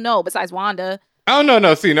side. I don't know, besides Wanda. Oh, no.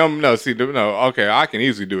 Okay, I can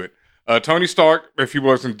easily do it. Tony Stark, if he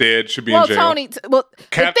wasn't dead, should be in jail.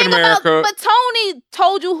 Captain America. But Tony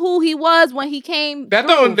told you who he was when he came. I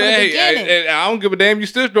don't give a damn. You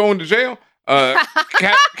still going to jail.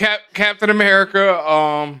 Captain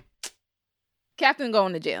America. Captain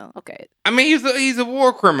going to jail. Okay. I mean, he's a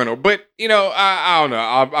war criminal, but you know, I don't know.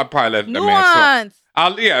 I'll probably let nuance. The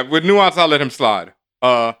man slide. With nuance, I'll let him slide.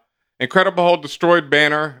 Incredible Hulk destroyed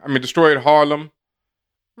Banner. destroyed Harlem.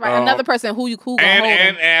 Right, another person who gonna hold him.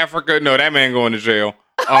 And Africa. No, that man going to jail.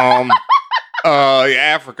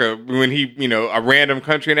 Africa, when he, you know, a random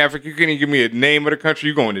country in Africa, you can't even give me a name of the country,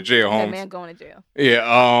 you going to jail, Holmes. That man going to jail.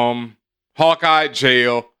 Yeah, Hawkeye,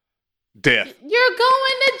 jail, death. You're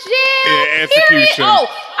going to jail. Yeah, execution.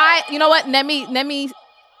 You know what? Let me,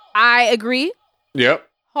 I agree. Yep.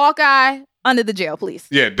 Hawkeye, under the jail, please.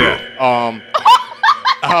 Yeah, death. I'm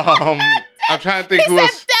trying to think who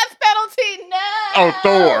else. Death penalty, no. Oh,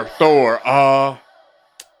 Thor.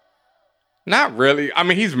 Not really. I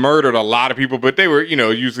mean, he's murdered a lot of people, but they were, you know,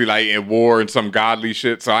 usually like in war and some godly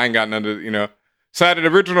shit. So I ain't got none of, you know. So out of the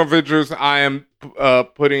original Avengers, I am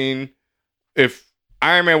putting, if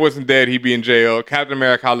Iron Man wasn't dead, he'd be in jail. Captain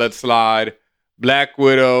America, I'll let slide. Black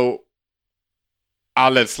Widow,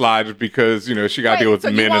 I'll let slide just because, you know, she got to deal with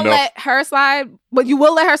the men enough. You won't let her slide, but you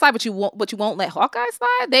will let her slide, but you won't let Hawkeye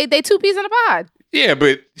slide? They two peas in a pod. Yeah,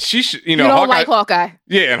 but she should, you know. You don't like Hawkeye.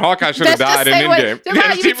 Yeah, and Hawkeye should have died in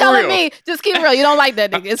Endgame. You telling me, just keep it real. You don't like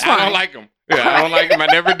that nigga. It's fine. I don't like him. Yeah, I don't like him. I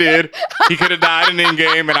never did. He could have died in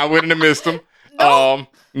Endgame and I wouldn't have missed him.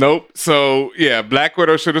 Nope. So, yeah, Black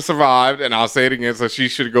Widow should have survived, and I'll say it again, so she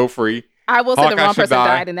should go free. I will say the Hawkeye wrong should person die.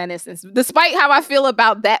 died in that instance. Despite how I feel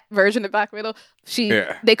about that version of Black Widow,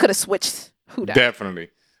 they could have switched who died. Definitely.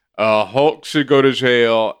 Hulk should go to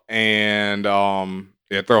jail and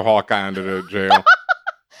throw Hawkeye under the jail.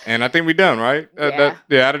 And I think we done, right? Out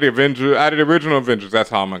of the original Avengers, that's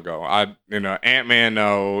how I'm gonna go. Ant-Man,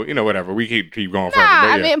 no, whatever. We keep going further.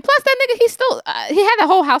 I mean, plus that nigga, he's still he had a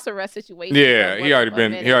whole house arrest situation. Yeah, he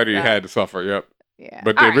already had to suffer. Yep. Yeah.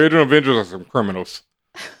 But the original Avengers are some criminals.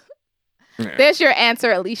 Yeah. There's your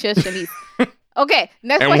answer, Alicia Shanice. Okay,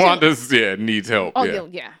 next and question. Wanda's Oh, needs help.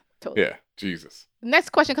 yeah, totally. Yeah, Jesus. Next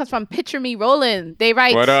question comes from Picture Me Roland. They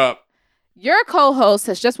write, "What up? Your co-host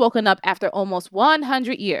has just woken up after almost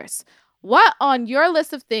 100 years. What on your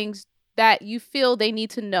list of things that you feel they need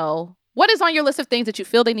to know? What is on your list of things that you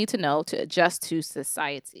feel they need to know to adjust to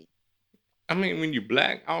society?" I mean, when you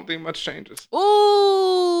black, I don't think much changes.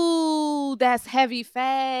 Ooh, that's heavy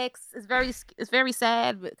facts. It's very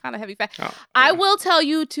sad, but kind of heavy facts. Oh, I will tell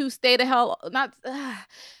you to stay the hell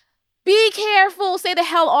be careful. Stay the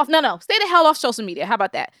hell off. No. Stay the hell off social media. How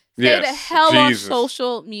about that? Stay the hell off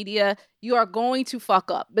social media. You are going to fuck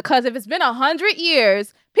up. Because if it's been 100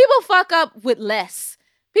 years, people fuck up with less.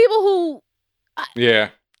 People who... Yeah.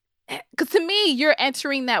 Because to me, you're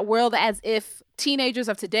entering that world as if teenagers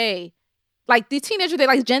of today, like the teenagers, they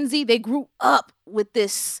like Gen Z, they grew up with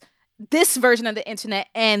this version of the internet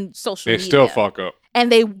and social media. They still fuck up.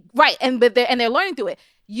 And they're learning through it.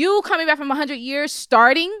 You coming back from 100 years,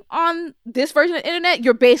 starting on this version of the internet,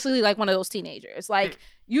 you're basically like one of those teenagers. Like,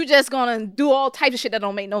 you just gonna do all types of shit that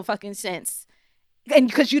don't make no fucking sense. And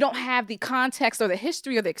because you don't have the context or the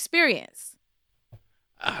history or the experience.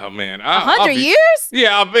 Oh, man. 100 years?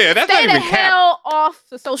 Yeah, I'll bet. That's not even cap. Stay the hell off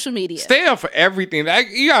the social media. Stay off for everything.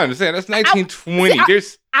 You gotta understand, that's 1920.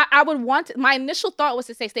 I would want my initial thought was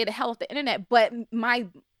to say stay the hell off the internet, but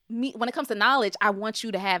when it comes to knowledge, I want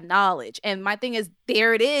you to have knowledge. And my thing is,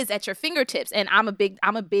 there it is at your fingertips. And I'm a big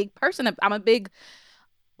person. I'm a big,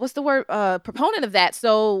 what's the word? Proponent of that.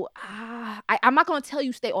 So I'm not going to tell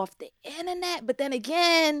you stay off the internet, but then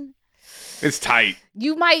again, it's tight.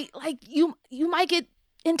 You might get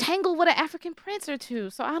entangled with an African prince or two.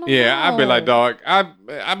 So I don't know. Yeah, I'd be like, dog,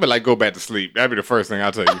 I'd be like, go back to sleep. That'd be the first thing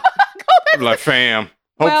I'll tell you. I'd be like, fam,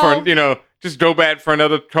 just go back for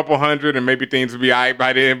another couple hundred and maybe things will be all right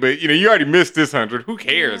by then. But, you already missed this 100. Who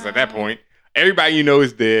cares at that point? Everybody you know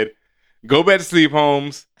is dead. Go back to sleep,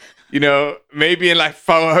 Holmes. Maybe in like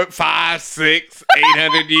 4, 5, 6,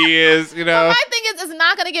 800 years, But my thing is, it's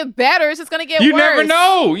not going to get better. It's just going to get worse.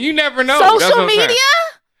 You never know. Social media?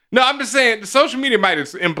 No, I'm just saying, the social media might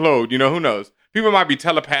implode. Who knows? People might be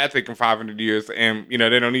telepathic in 500 years and, they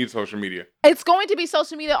don't need social media. It's going to be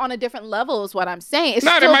social media on a different level is what I'm saying. It's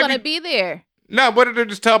still going to be there. No, what if they're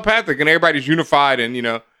just telepathic and everybody's unified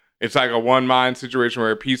and, it's like a one mind situation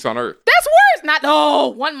where peace on earth. That's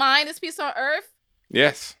worse. One mind is peace on earth.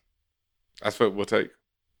 Yes. That's what we'll take.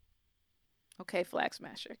 Okay, Flag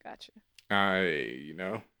Smasher. Gotcha.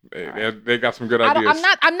 They got some good ideas.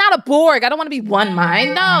 I'm not a Borg. I don't want to be one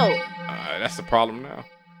mind. No. That's the problem now.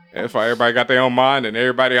 That's why everybody got their own mind and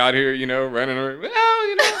everybody out here, running around. Well,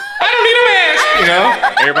 I don't need a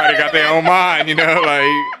mask. Everybody got their own mind,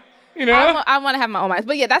 I want to have my own mind.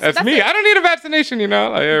 But yeah, that's me. It. I don't need a vaccination,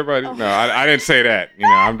 like everybody. Oh. No, I didn't say that.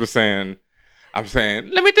 I'm just saying.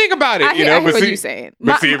 Let me think about it. I hear what you're saying.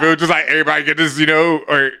 But if it was just like everybody get this,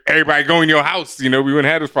 or everybody go in your house, we wouldn't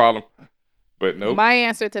have this problem. But nope. My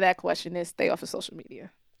answer to that question is stay off of social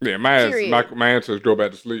media. Yeah, my answer is go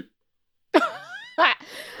back to sleep.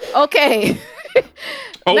 Okay.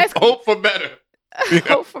 Hope for better.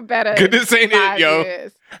 Hope for better. Cause this ain't it, yo.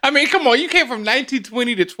 Years. I mean, come on. You came from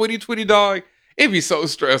 1920 to 2020, dog. It'd be so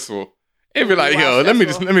stressful. It'd be like, yo, let me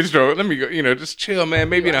go, just chill, man.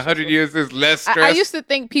 Maybe in 100 years, there's less stress. I used to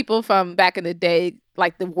think people from back in the day,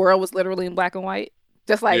 like the world was literally in black and white.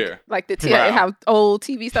 Just like how old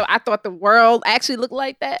TV stuff. I thought the world actually looked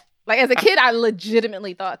like that. Like as a kid, I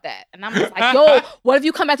legitimately thought that. And I'm just like, yo, what if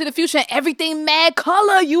you come back to the future and everything mad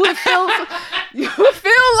color? You would feel like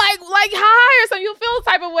high or something. You'll feel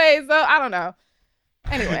type of way. So I don't know.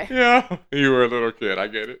 Anyway. Yeah. You were a little kid. I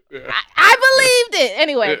get it. Yeah. I believed it.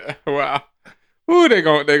 Anyway. Yeah. Wow. Ooh, they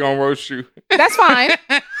gonna roast you. That's fine.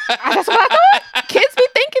 That's what I thought. Kids be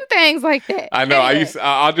thinking things like that. I know. Anyway.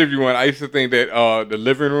 I'll give you one. I used to think that the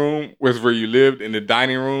living room was where you lived and the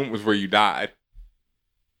dining room was where you died.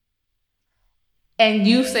 And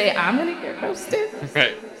you say, I'm going to get roasted?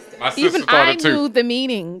 Hey, my sister Even thought I it too. knew the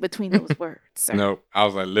meaning between those words. Sir. No, I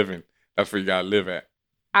was like, living. That's where you got to live at.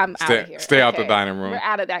 I'm out of here. Stay out the dining room. We're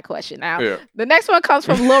out of that question now. Yeah. The next one comes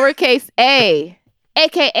from lowercase a,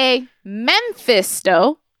 a.k.a.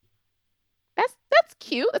 Memphisto. That's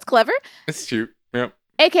cute. That's clever. It's cute. Yep.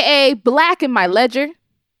 AKA Black in My Ledger.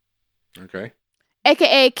 Okay.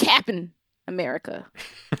 AKA Captain America.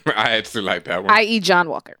 I actually like that one. I.e. John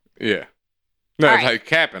Walker. Yeah. No, All it's right. like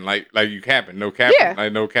capping, like you capping, no capping, Yeah.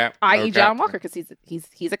 like no cap. I.e. no John cap. Walker, because he's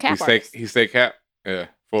a cap artist. He say cap. Yeah,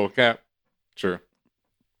 full cap. Sure.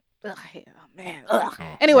 Ugh, man. Ugh.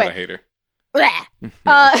 Oh, Anyway. what a hater.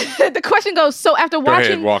 The question goes, so after Go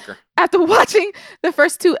ahead, watching Walker. the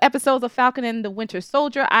first 2 episodes of Falcon and the Winter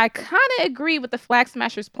Soldier, I kind of agree with the Flag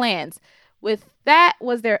Smashers' plans. With that,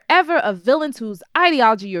 was there ever a villain whose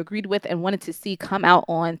ideology you agreed with and wanted to see come out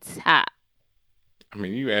on top? I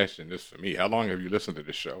mean, you asking this for me. How long have you listened to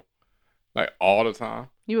this show? Like all the time?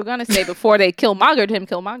 You were gonna say before they Killmongered him,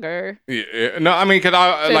 Killmonger. Yeah. No, I mean, because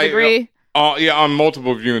I Should like. agree. Yeah, on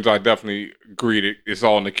multiple viewings, I definitely agreed it's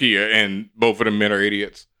all Nakia, and both of the men are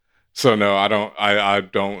idiots. So no, I don't. I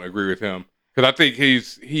don't agree with him because I think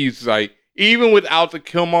he's like, even without the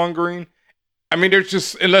Killmongering. I mean, there's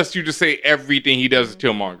just, unless you just say everything he does is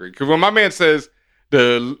Killmongering. Because when my man says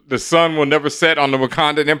the sun will never set on the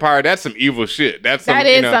Wakandan Empire, that's some evil shit. That's some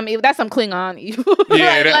evil. That's some Kling-On evil.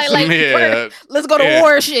 Yeah, that's some, yeah. Let's go to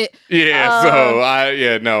war shit. Yeah.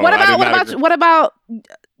 So no. What about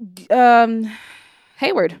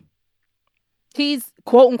Hayward? He's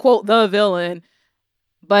quote unquote the villain,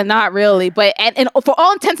 but not really. But and for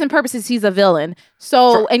all intents and purposes, he's a villain.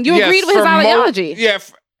 So and you agreed with his ideology.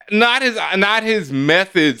 Not his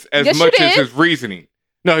methods as much as his reasoning.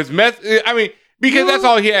 No, his method. I mean, because that's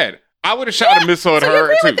all he had. I would have shot a missile at her. You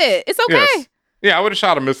agree too. with it? It's okay. Yes. Yeah, I would have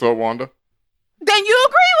shot a missile at Wanda. Then you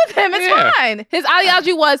agree with him. It's fine. His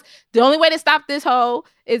ideology was the only way to stop this hoe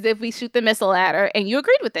is if we shoot the missile at her, and you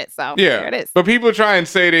agreed with it. So there it is. But people try and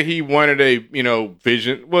say that he wanted a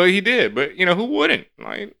vision. Well, he did, but who wouldn't?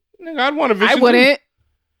 Like, I'd want a vision. I wouldn't. Too.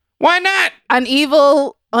 Why not? An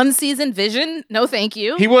evil, unseasoned Vision? No, thank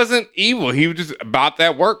you. He wasn't evil. He was just about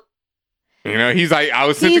that work. He's like, I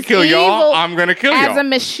was sent to kill y'all. I'm gonna kill y'all. As a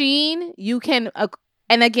machine, you can.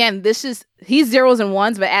 And again, he's zeros and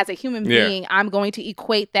ones, but as a human being, I'm going to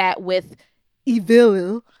equate that with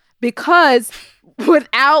evil because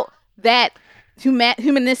without that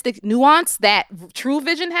humanistic nuance that true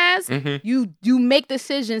vision has, you make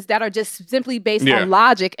decisions that are just simply based on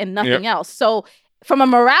logic and nothing else. So from a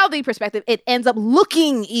morality perspective, it ends up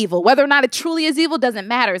looking evil. Whether or not it truly is evil doesn't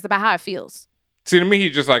matter. It's about how it feels. See, to me,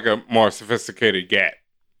 he's just like a more sophisticated gat.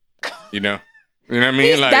 You know what I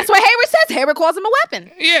mean? That's what Hayward says. Hayward calls him a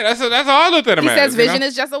weapon. Yeah, that's how I looked at him. He says vision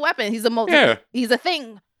is just a weapon. He's a he's a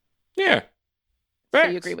thing. Yeah. So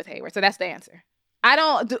you agree with Hayward. So that's the answer. I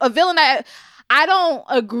don't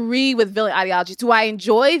agree with villain ideology. Do I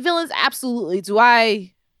enjoy villains? Absolutely. Do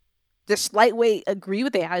I just lightweight agree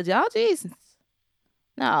with their ideologies?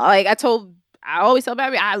 No. Like I always tell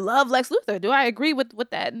Barry, I love Lex Luthor. Do I agree with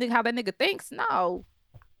that how that nigga thinks? No.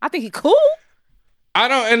 I think he's cool. I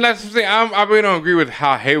don't, and that's the thing. I really don't agree with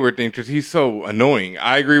how Hayward thinks because he's so annoying.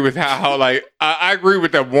 I agree with how like I agree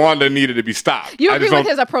with that Wanda needed to be stopped. You agree with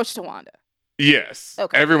his approach to Wanda? Yes.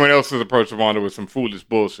 Okay. Everyone else's approach to Wanda was some foolish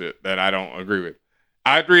bullshit that I don't agree with.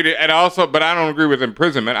 I agree that, but I don't agree with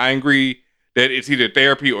imprisonment. I agree that it's either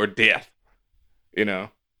therapy or death.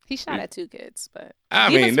 He shot at 2 kids, but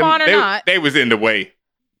Demon Spawn or not, they was in the way.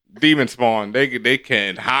 Demon Spawn, they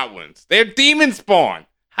can't hot ones. They're Demon Spawn,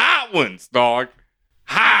 hot ones, dog.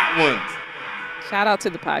 Hot ones. Shout out to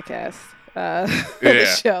the podcast. The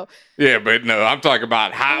show. Yeah, but no, I'm talking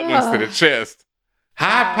about hot ones to the chest.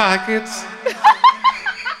 Hot pockets.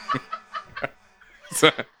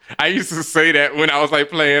 So, I used to say that when I was like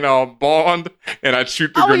playing Bond and I'd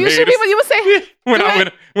shoot the grenade. You shoot people, you would say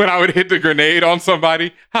when I would hit the grenade on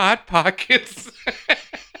somebody, hot pockets.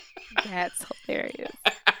 That's hilarious.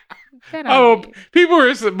 People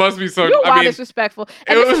must be so. You're wild disrespectful.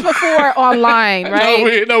 And this is before online, right?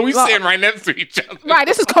 We sitting right next to each other. Right,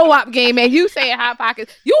 this is co-op game, and you saying hot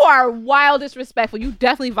pockets. You are wild disrespectful. You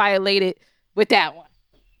definitely violated with that one.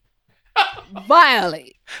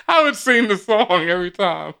 Violate. I would sing the song every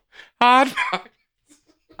time. Hot pockets.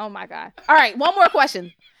 Oh my God. All right, one more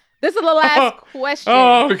question. This is the last question.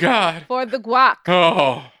 Oh God. For the guac.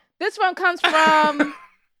 Oh. This one comes from.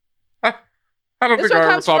 I don't think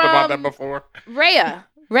I ever talked about that before. Rhea,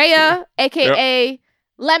 a.k.a.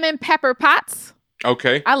 Lemon Pepper Potts.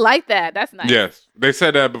 Okay. I like that. That's nice. Yes. They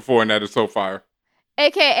said that before, and that is so fire.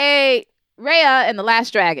 A.k.a. Rhea and the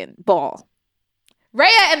Last Dragon Ball. Rhea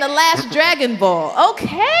and the Last Dragon Ball.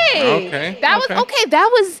 Okay.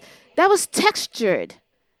 That was textured.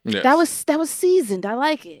 Yes. That was seasoned. I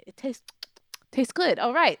like it. It tastes good.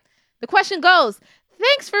 All right. The question goes,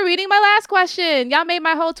 thanks for reading my last question. Y'all made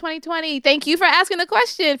my whole 2020. Thank you for asking the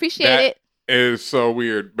question. Appreciate it. is so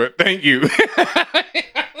weird, but thank you.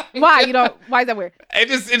 Why? Why is that weird? It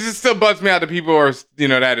just still bugs me out that people are,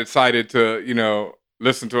 that excited to,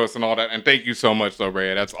 listen to us and all that. And thank you so much, though,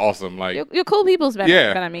 Ray. That's awesome. Like you're cool people's better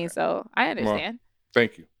than I mean, so I understand. Well,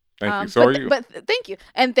 thank you. Thank you. So are you. But thank you.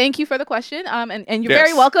 And thank you for the question. And you're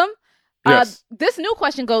very welcome. Yes. This new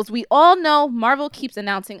question goes, we all know Marvel keeps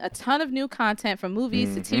announcing a ton of new content from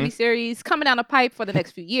movies to TV series coming down the pipe for the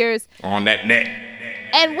next few years. On that net.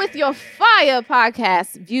 And with your fire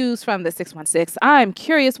podcast, Views from the 616, I'm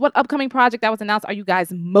curious, what upcoming project that was announced are you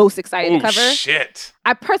guys most excited to cover? Oh, shit.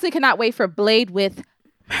 I personally cannot wait for Blade with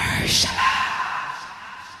Mahershala.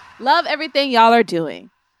 Love everything y'all are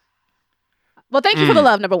doing. Well, thank you for the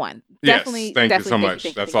love, number one. Definitely. Yes, thank you so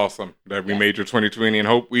much. That's awesome that we made your 2020 and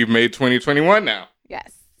hope we've made 2021 now.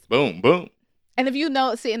 Yes. Boom, boom. And if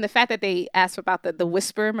in the fact that they asked about the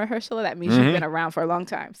whisper Mahershala, that means you've been around for a long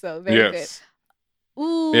time. So very good.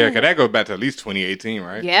 Ooh. Yeah, because that goes back to at least 2018,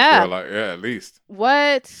 right? Yeah. At least.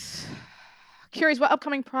 Curious, what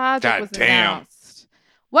upcoming project was damn. announced?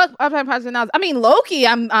 What upcoming project was announced? I mean, Loki,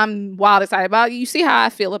 I'm wild excited about. You see how I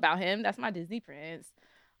feel about him. That's my Disney prince.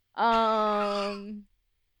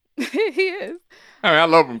 He is. I mean, I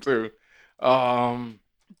love him too.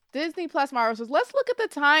 Disney Plus Marvel shows. Let's look at the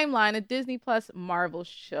timeline of Disney Plus Marvel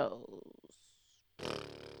shows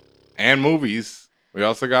and movies. We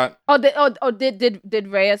also got. Did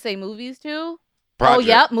Rhea say movies too? Project. Oh,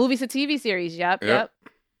 yep, movies to TV series. Yep.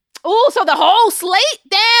 Oh, so the whole slate.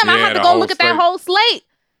 Damn, I have to go look at that whole slate.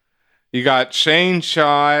 You got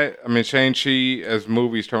Shang-Chi as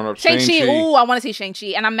movies turn up. Shang-Chi. Ooh, I want to see Shang-Chi,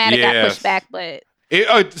 and I'm mad it got pushed back, but.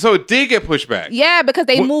 So it did get pushed back. Yeah, because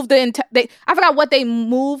they moved I forgot what they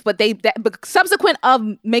moved, but subsequent of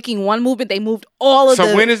making one movement, they moved all of the.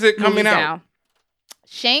 So when is it coming out? Down.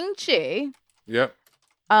 Shang-Chi. Yep.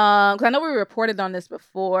 Because I know we reported on this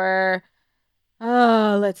before.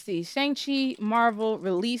 Let's see. Shang-Chi Marvel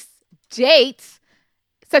release date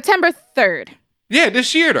September 3rd. Yeah,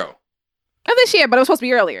 this year though. Of this year, but it was supposed to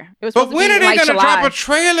be earlier. It was supposed but when to be are they gonna July. drop a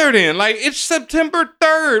trailer then? Like, it's September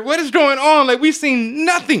 3rd. What is going on? Like, we've seen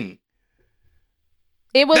nothing.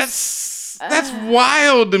 It was that's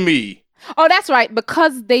wild to me. Oh, that's right.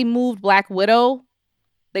 Because they moved Black Widow,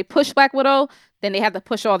 they pushed Black Widow, then they had to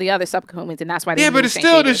push all the other subcomponents, and that's why they moved but it's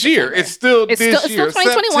still this year. It's still this year. It's still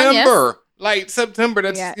 2021, September. yes. Like September.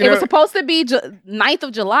 That's it was supposed to be 9th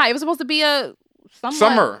of July. It was supposed to be a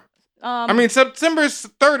summer. September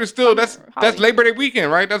 3rd is still that's Labor Day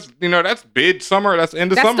weekend, right? That's that's big summer. That's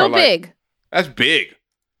end of that's summer. Still big. That's big.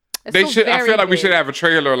 They should. I feel like we should have a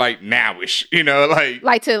trailer like nowish.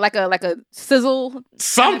 Like a sizzle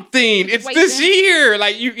something. It's this year.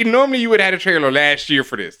 Like you normally you would have had a trailer last year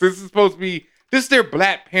for this. This is supposed to be. This is their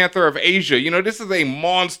Black Panther of Asia. This is a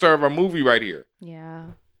monster of a movie right here. Yeah.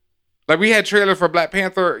 Like we had trailers for Black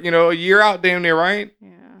Panther. A year out, damn near, right? Yeah.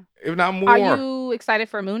 If not more. Are you excited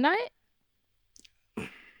for Moon Knight?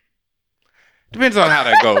 Depends on how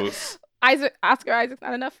that goes. Oscar Isaac's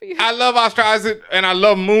not enough for you? I love Oscar Isaac and I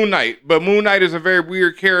love Moon Knight. But Moon Knight is a very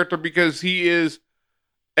weird character because he is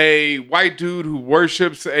a white dude who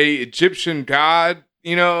worships a Egyptian god,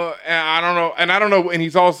 and I don't know. And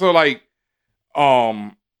he's also like,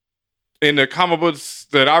 in the comic books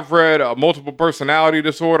that I've read, a multiple personality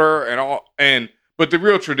disorder but the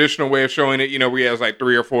real traditional way of showing it, where he has like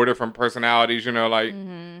 3 or 4 different personalities, I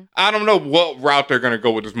don't know what route they're going to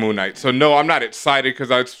go with this Moon Knight. So no, I'm not excited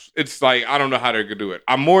because it's like, I don't know how they're going to do it.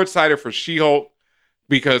 I'm more excited for She-Hulk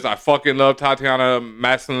because I fucking love Tatiana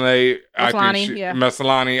Maslany.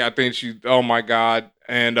 Maslany. I think she, oh my God.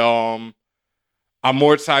 And I'm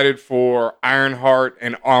more excited for Ironheart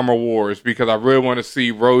and Armor Wars because I really want to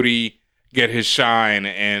see Rhodey get his shine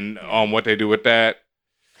and what they do with that.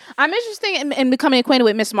 I'm interested in becoming acquainted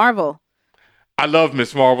with Miss Marvel. I love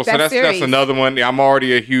Miss Marvel, so that's another one. I'm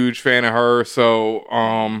already a huge fan of her, so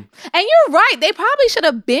And you're right. They probably should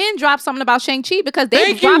have dropped something about Shang-Chi because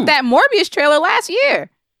they dropped that Morbius trailer last year.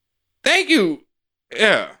 Thank you.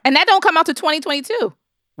 Yeah. And that don't come out to 2022.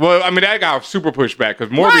 Well, I mean, that got super pushed back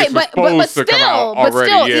because Morbius was supposed to come out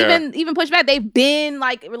already. But still, even pushed back, they've been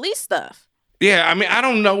like released stuff. Yeah, I mean, I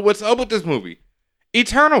don't know what's up with this movie.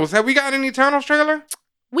 Eternals. Have we got an Eternals trailer?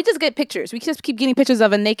 We just get pictures. We just keep getting pictures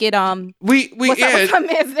of a naked what's that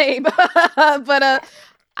man's name? But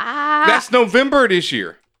that's November this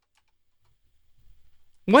year.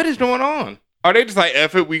 What is going on? Are they just like,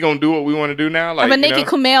 F it, we gonna do what we want to do now? Like of a naked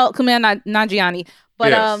Kumail Nanjiani.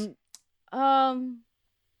 But yes. I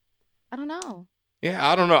don't know. Yeah,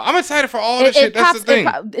 I don't know. I'm excited for all this shit. That's the thing.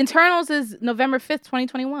 Eternals is November 5th,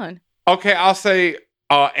 2021. Okay, I'll say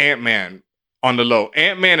Ant-Man. on the low.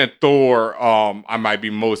 Ant-Man and Thor, I might be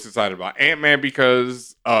most excited about. Ant-Man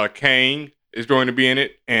because Kang is going to be in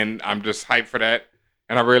it, and I'm just hyped for that.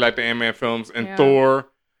 And I really like the Ant-Man films. And Thor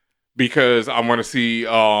because I want to see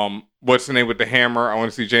what's the name with the hammer. I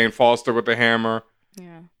want to see Jane Foster with the hammer.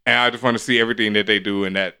 Yeah. And I just want to see everything that they do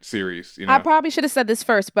in that series. You know? I probably should have said this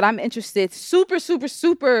first, but I'm interested, super, super,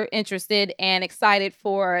 super interested and excited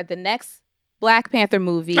for the next Black Panther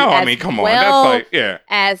movie. Oh, I mean, come on. That's like,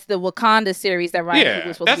 as the Wakanda series that Ryan Coogler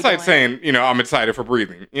was supposed to be that's like doing. saying, you know, I'm excited for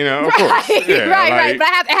breathing. You know, of right, course. Yeah, right. But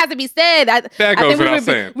it has to be said. That goes without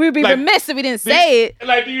saying. We would be remiss if we didn't say it.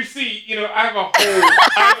 Like, do you see, you know, I have a whole...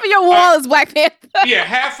 half of your wall is Black Panther. Yeah,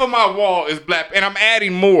 half of my wall is Black... And I'm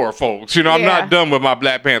adding more, folks. You know, I'm not done with my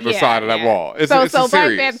Black Panther side of that wall. It's a Black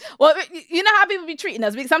series. Panther, well, you know how people be treating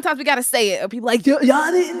us. Sometimes we got to say it. Or people like, y'all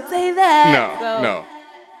didn't say that. No.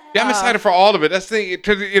 Yeah, I'm excited for all of it. That's the thing,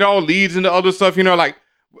 because it all leads into other stuff. You know, like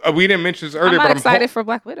we didn't mention this earlier, I'm but excited for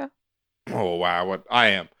Black Widow. Oh wow, what I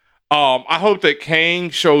am. I hope that Kang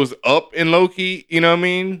shows up in Loki. You know what I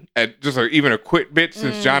mean? At just even a quick bit,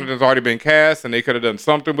 since Jonathan's already been cast, and they could have done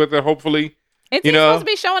something with it. Hopefully, Is he supposed to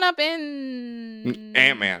be showing up in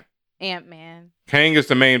Ant-Man? Ant-Man. Kang is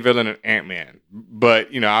the main villain in Ant-Man,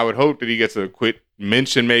 but you know, I would hope that he gets a quick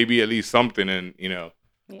mention, maybe at least something, and you know,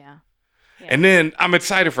 yeah. And then I'm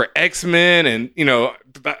excited for X-Men and, you know,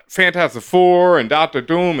 Fantastic Four and Doctor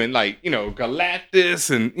Doom and, like, you know, Galactus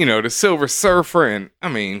and, you know, the Silver Surfer. And, I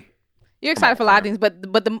mean... You're excited for a lot of things, but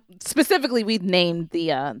specifically, we've named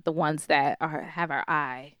the ones that have our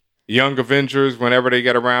eye. Young Avengers, whenever they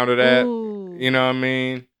get around to that. Ooh. You know what I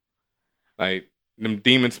mean? Like, them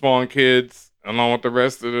Demon Spawn kids, along with the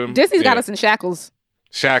rest of them. Disney's got us in shackles.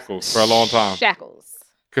 Shackles for a long time. Shackles.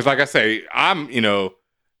 Because, like I say, I'm, you know...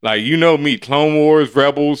 Like, you know me, Clone Wars,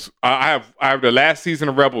 Rebels. I have the last season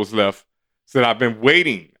of Rebels left. So I've been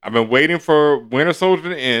waiting. I've been waiting for Winter Soldier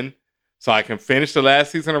to end so I can finish the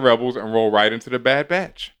last season of Rebels and roll right into the Bad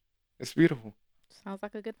Batch. It's beautiful. Sounds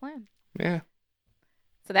like a good plan. Yeah.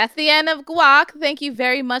 So that's the end of Guac. Thank you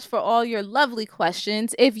very much for all your lovely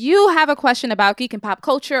questions. If you have a question about geek and pop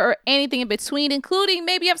culture or anything in between, including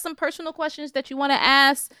maybe you have some personal questions that you want to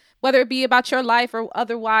ask, whether it be about your life or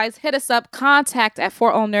otherwise, hit us up.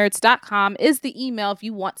 contact@forallnerds.com is the email if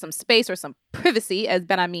you want some space or some privacy, as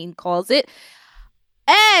Ben Amin calls it.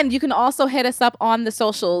 And you can also hit us up on the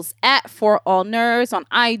socials at ForAllNerds, on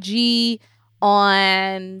IG,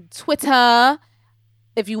 on Twitter.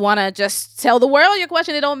 If you want to just tell the world your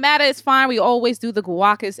question, it don't matter. It's fine. We always do the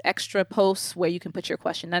Guacas extra posts where you can put your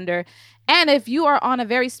question under. And if you are on a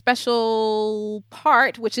very special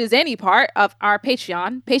part, which is any part of our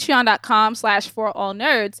Patreon,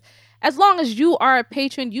 patreon.com/forallnerds, as long as you are a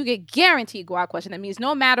patron, you get guaranteed Guac question. That means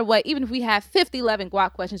no matter what, even if we have 11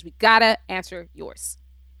 Guac questions, we gotta answer yours.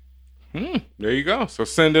 There you go. So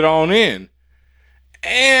send it on in.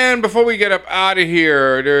 And before we get up out of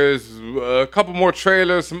here, there's a couple more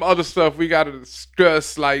trailers, some other stuff we got to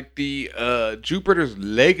discuss, like the Jupiter's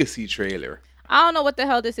Legacy trailer. I don't know what the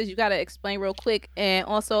hell this is. You got to explain real quick. And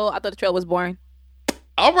also, I thought the trailer was boring.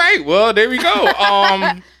 All right. Well, there we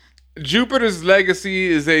go. Jupiter's Legacy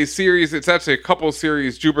is a series. It's actually a couple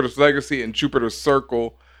series, Jupiter's Legacy and Jupiter's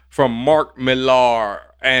Circle, from Mark Millar.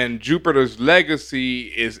 And Jupiter's Legacy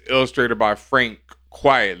is illustrated by Frank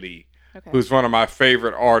Quietly. Okay. Who's one of my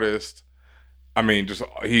favorite artists. I mean, just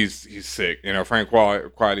he's sick. You know, Frank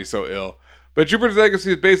Quietly's so ill. But Jupiter's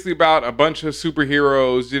Legacy is basically about a bunch of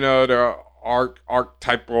superheroes. You know, they're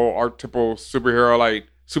archetypal superhero, like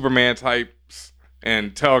Superman types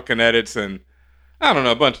and telekinetics and I don't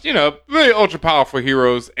know, a bunch, you know, really ultra powerful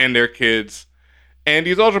heroes and their kids. And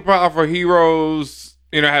these ultra powerful heroes,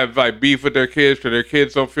 you know, have like beef with their kids because their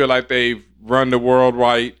kids don't feel like they've run the world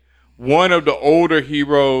right. One of the older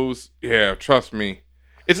heroes, yeah, trust me.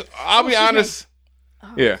 I'll be honest.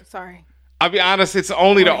 Sorry. I'll be honest, it's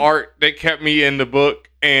only the art that kept me in the book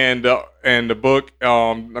and the book.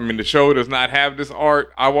 I mean, the show does not have this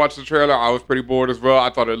art. I watched the trailer. I was pretty bored as well. I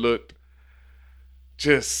thought it looked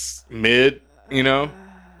just mid, you know?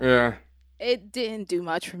 Yeah. It didn't do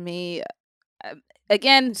much for me.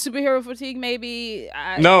 Again, superhero fatigue, maybe.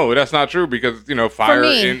 No, that's not true because, you know, Fire,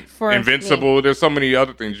 Invincible, there's so many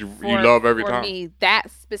other things you love every time. For me, that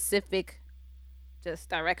specific just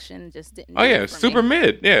direction just didn't do it for super me.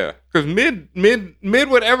 Mid, yeah. Because mid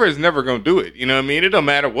whatever is never going to do it. You know what I mean? It don't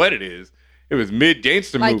matter what it is. It was mid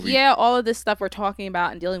gangster movie. Like, yeah, all of this stuff we're talking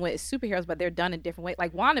about and dealing with is superheroes, but they're done in different ways.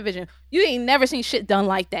 Like WandaVision, you ain't never seen shit done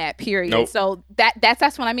like that, period. Nope. So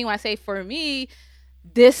that's what I mean when I say for me,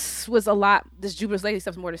 this was a lot. This Jupiter's Legacy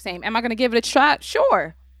stuff's more the same. Am I going to give it a try?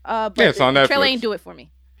 Sure. But it's on Netflix. The trailer ain't do it for me.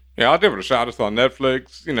 Yeah, I'll give it a shot. It's on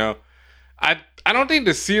Netflix. You know, I don't think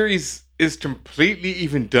the series is completely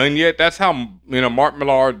even done yet. That's how Mark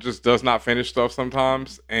Millar just does not finish stuff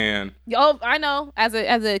sometimes, and I know. As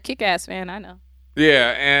a Kick-Ass fan, I know.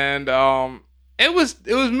 Yeah, and it was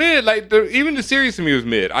mid. Like even the series to me was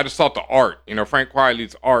mid. I just thought the art, Frank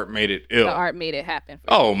Quitely's art made it ill. The art made it happen.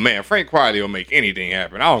 Oh man, Frank Quitely will make anything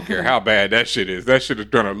happen. I don't care how bad that shit is. That shit is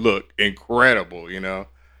gonna look incredible,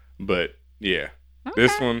 But yeah,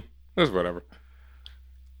 This one is whatever.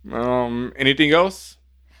 Anything else?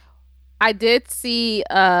 I did see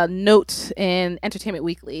a note in Entertainment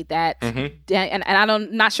Weekly that and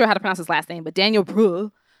I'm not sure how to pronounce his last name, but Daniel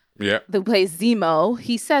Bruhl, who plays Zemo,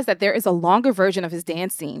 he says that there is a longer version of his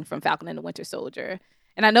dance scene from Falcon and the Winter Soldier.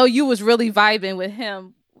 And I know you was really vibing with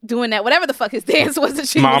him doing that, whatever the fuck his dance was.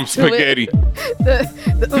 That Mom spaghetti. That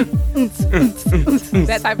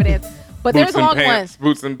type of dance. But there's a long one.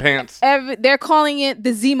 Boots and pants. They're calling it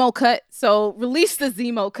the Zemo cut. So release the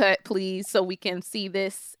Zemo cut, please, so we can see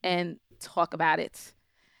this and talk about it.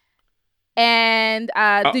 And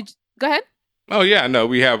go ahead. Oh yeah, no,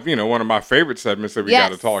 we have one of my favorite segments that we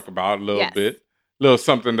got to talk about a little bit, a little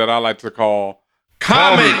something that I like to call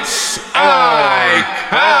Comics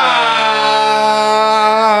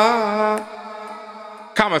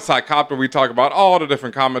Comics I Copped, where we talk about all the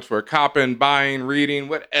different comics we're copping, buying, reading,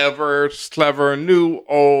 whatever, clever, new,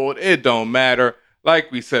 old, it don't matter.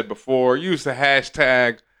 Like we said before, use the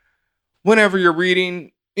hashtag whenever you're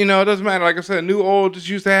reading. It doesn't matter. Like I said, new, old, just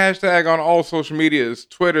use the hashtag on all social medias,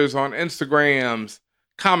 Twitters, on Instagrams,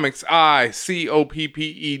 Comics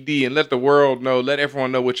COPPED, and let the world know, let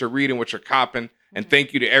everyone know what you're reading, what you're copping. And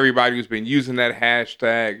thank you to everybody who's been using that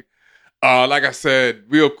hashtag. Like I said,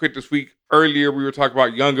 real quick this week, earlier we were talking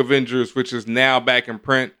about Young Avengers, which is now back in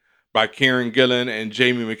print by Kieran Gillen and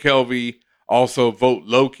Jamie McKelvey. Also, Vote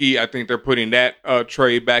Loki. I think they're putting that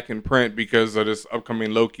trade back in print because of this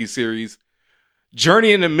upcoming Loki series.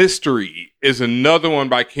 Journey into Mystery is another one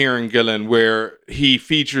by Kieran Gillen where he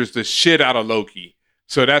features the shit out of Loki.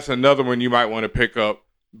 So that's another one you might want to pick up.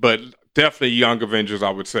 But definitely Young Avengers, I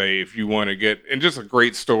would say, if you want to get... And just a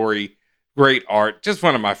great story, great art. Just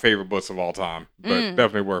one of my favorite books of all time. But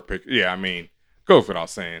definitely worth picking. Yeah, I mean, goes without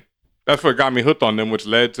saying. That's what got me hooked on them, which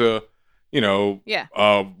led to,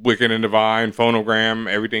 Wicked and Divine, Phonogram,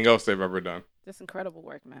 everything else they've ever done. Just incredible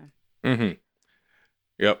work, man. Mm-hmm.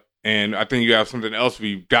 Yep. And I think you have something else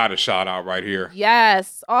we got to shout out right here.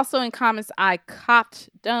 Yes. Also in Comics I Copped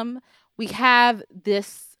them, we have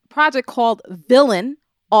this project called Villain,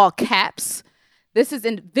 all caps. This is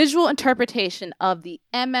a visual interpretation of the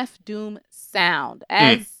MF Doom sound.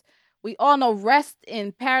 As we all know, rest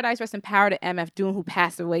in power to MF Doom, who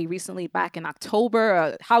passed away recently back in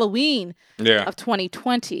October, Halloween of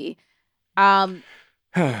 2020.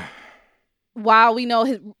 While we know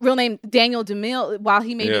his real name, Daniel DeMille, while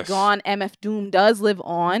he may be gone, MF Doom does live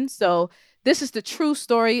on. So this is the true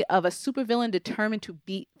story of a supervillain determined to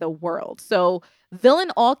beat the world. So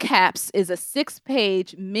Villain, all caps, is a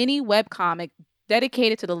 6-page mini webcomic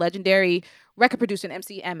dedicated to the legendary record producer and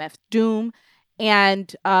MC MF Doom.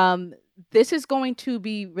 And this is going to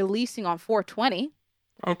be releasing on 4/20.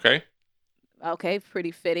 Okay,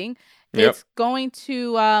 pretty fitting. Yep. It's going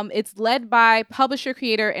to, it's led by publisher,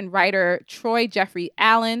 creator, and writer Troy Jeffrey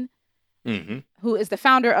Allen, who is the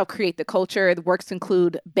founder of Create the Culture. The works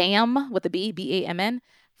include BAM, with a B, BAMN,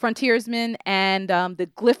 Frontiersman, and the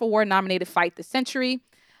Glyph Award-nominated Fight the Century.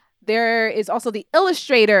 There is also the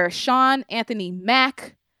illustrator, Sean Anthony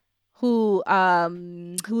Mack,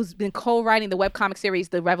 who's been co-writing the webcomic series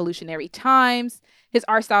The Revolutionary Times. His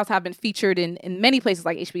art styles have been featured in many places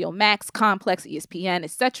like HBO Max, Complex, ESPN,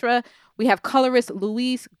 etc. We have colorist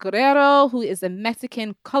Luis Guerrero, who is a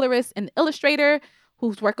Mexican colorist and illustrator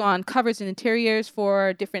who's worked on covers and interiors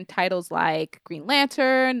for different titles like Green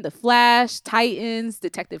Lantern, The Flash, Titans,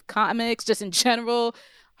 Detective Comics, just in general,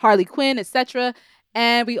 Harley Quinn, etc.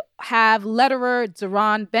 And we have letterer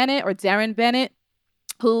Darren Bennett,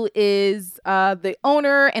 who is the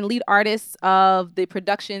owner and lead artist of the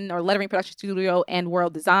production or lettering production studio and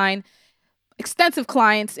World Design. Extensive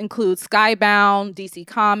clients include Skybound, DC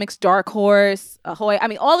Comics, Dark Horse, Ahoy. I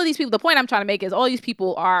mean, all of these people, the point I'm trying to make is all these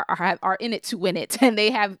people are in it to win it, and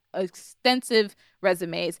they have extensive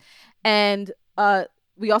resumes. And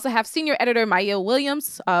we also have senior editor Maya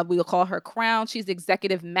Williams. We will call her Crown. She's the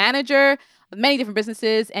executive manager of many different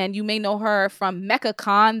businesses, and you may know her from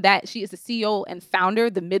MechaCon, that she is the CEO and founder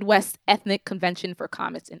of the Midwest Ethnic Convention for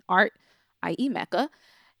Comics and Art, i.e. Mecha.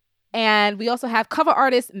 And we also have cover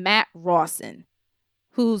artist Matt Rawson,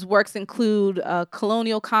 whose works include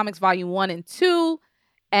Colonial Comics Volume 1 and 2,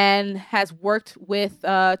 and has worked with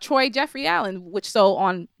Troy Jeffrey Allen,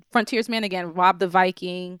 on Frontiersman, again, Rob the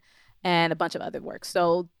Viking, and a bunch of other works.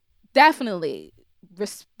 So definitely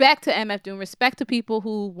respect to MF Doom, respect to people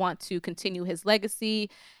who want to continue his legacy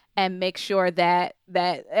and make sure that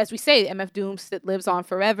as we say, MF Doom lives on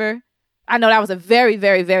forever. I know that was a very,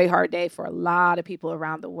 very, very hard day for a lot of people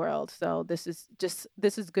around the world. So this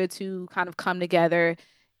is good to kind of come together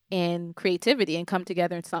in creativity and come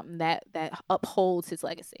together in something that upholds his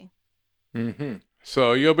legacy. Mm-hmm.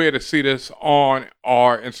 So you'll be able to see this on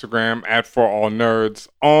our Instagram at ForAllNerds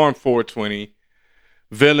on 420.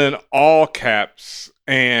 Villain, all caps.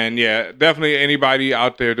 And yeah, definitely anybody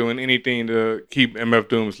out there doing anything to keep MF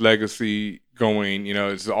Doom's legacy going,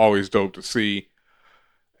 it's always dope to see.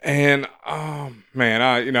 And man,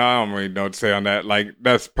 I don't really know what to say on that. Like,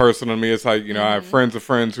 that's personal to me. It's like, I have friends of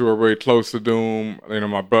friends who are really close to Doom.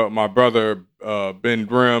 My brother Ben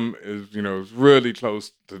Grimm is really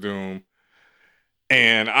close to Doom.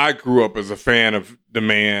 And I grew up as a fan of the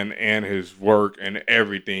man and his work and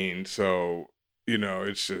everything. So,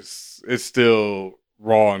 it's still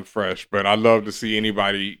raw and fresh, but I love to see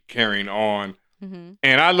anybody carrying on. Mm-hmm.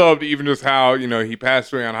 And I loved even just how, he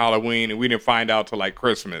passed away on Halloween and we didn't find out till like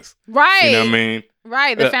Christmas. Right. You know what I mean?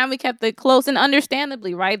 Right. The family kept it close, and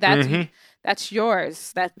understandably, right? That's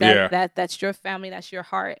yours. That's your family. That's your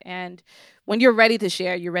heart. And when you're ready to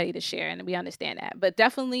share, you're ready to share. And we understand that. But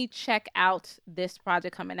definitely check out this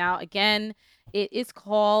project coming out. Again, it is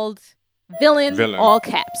called Villain. All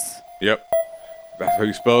caps. Yep. That's how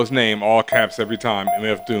you spell his name. All caps every time.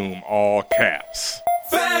 MF Doom. All caps.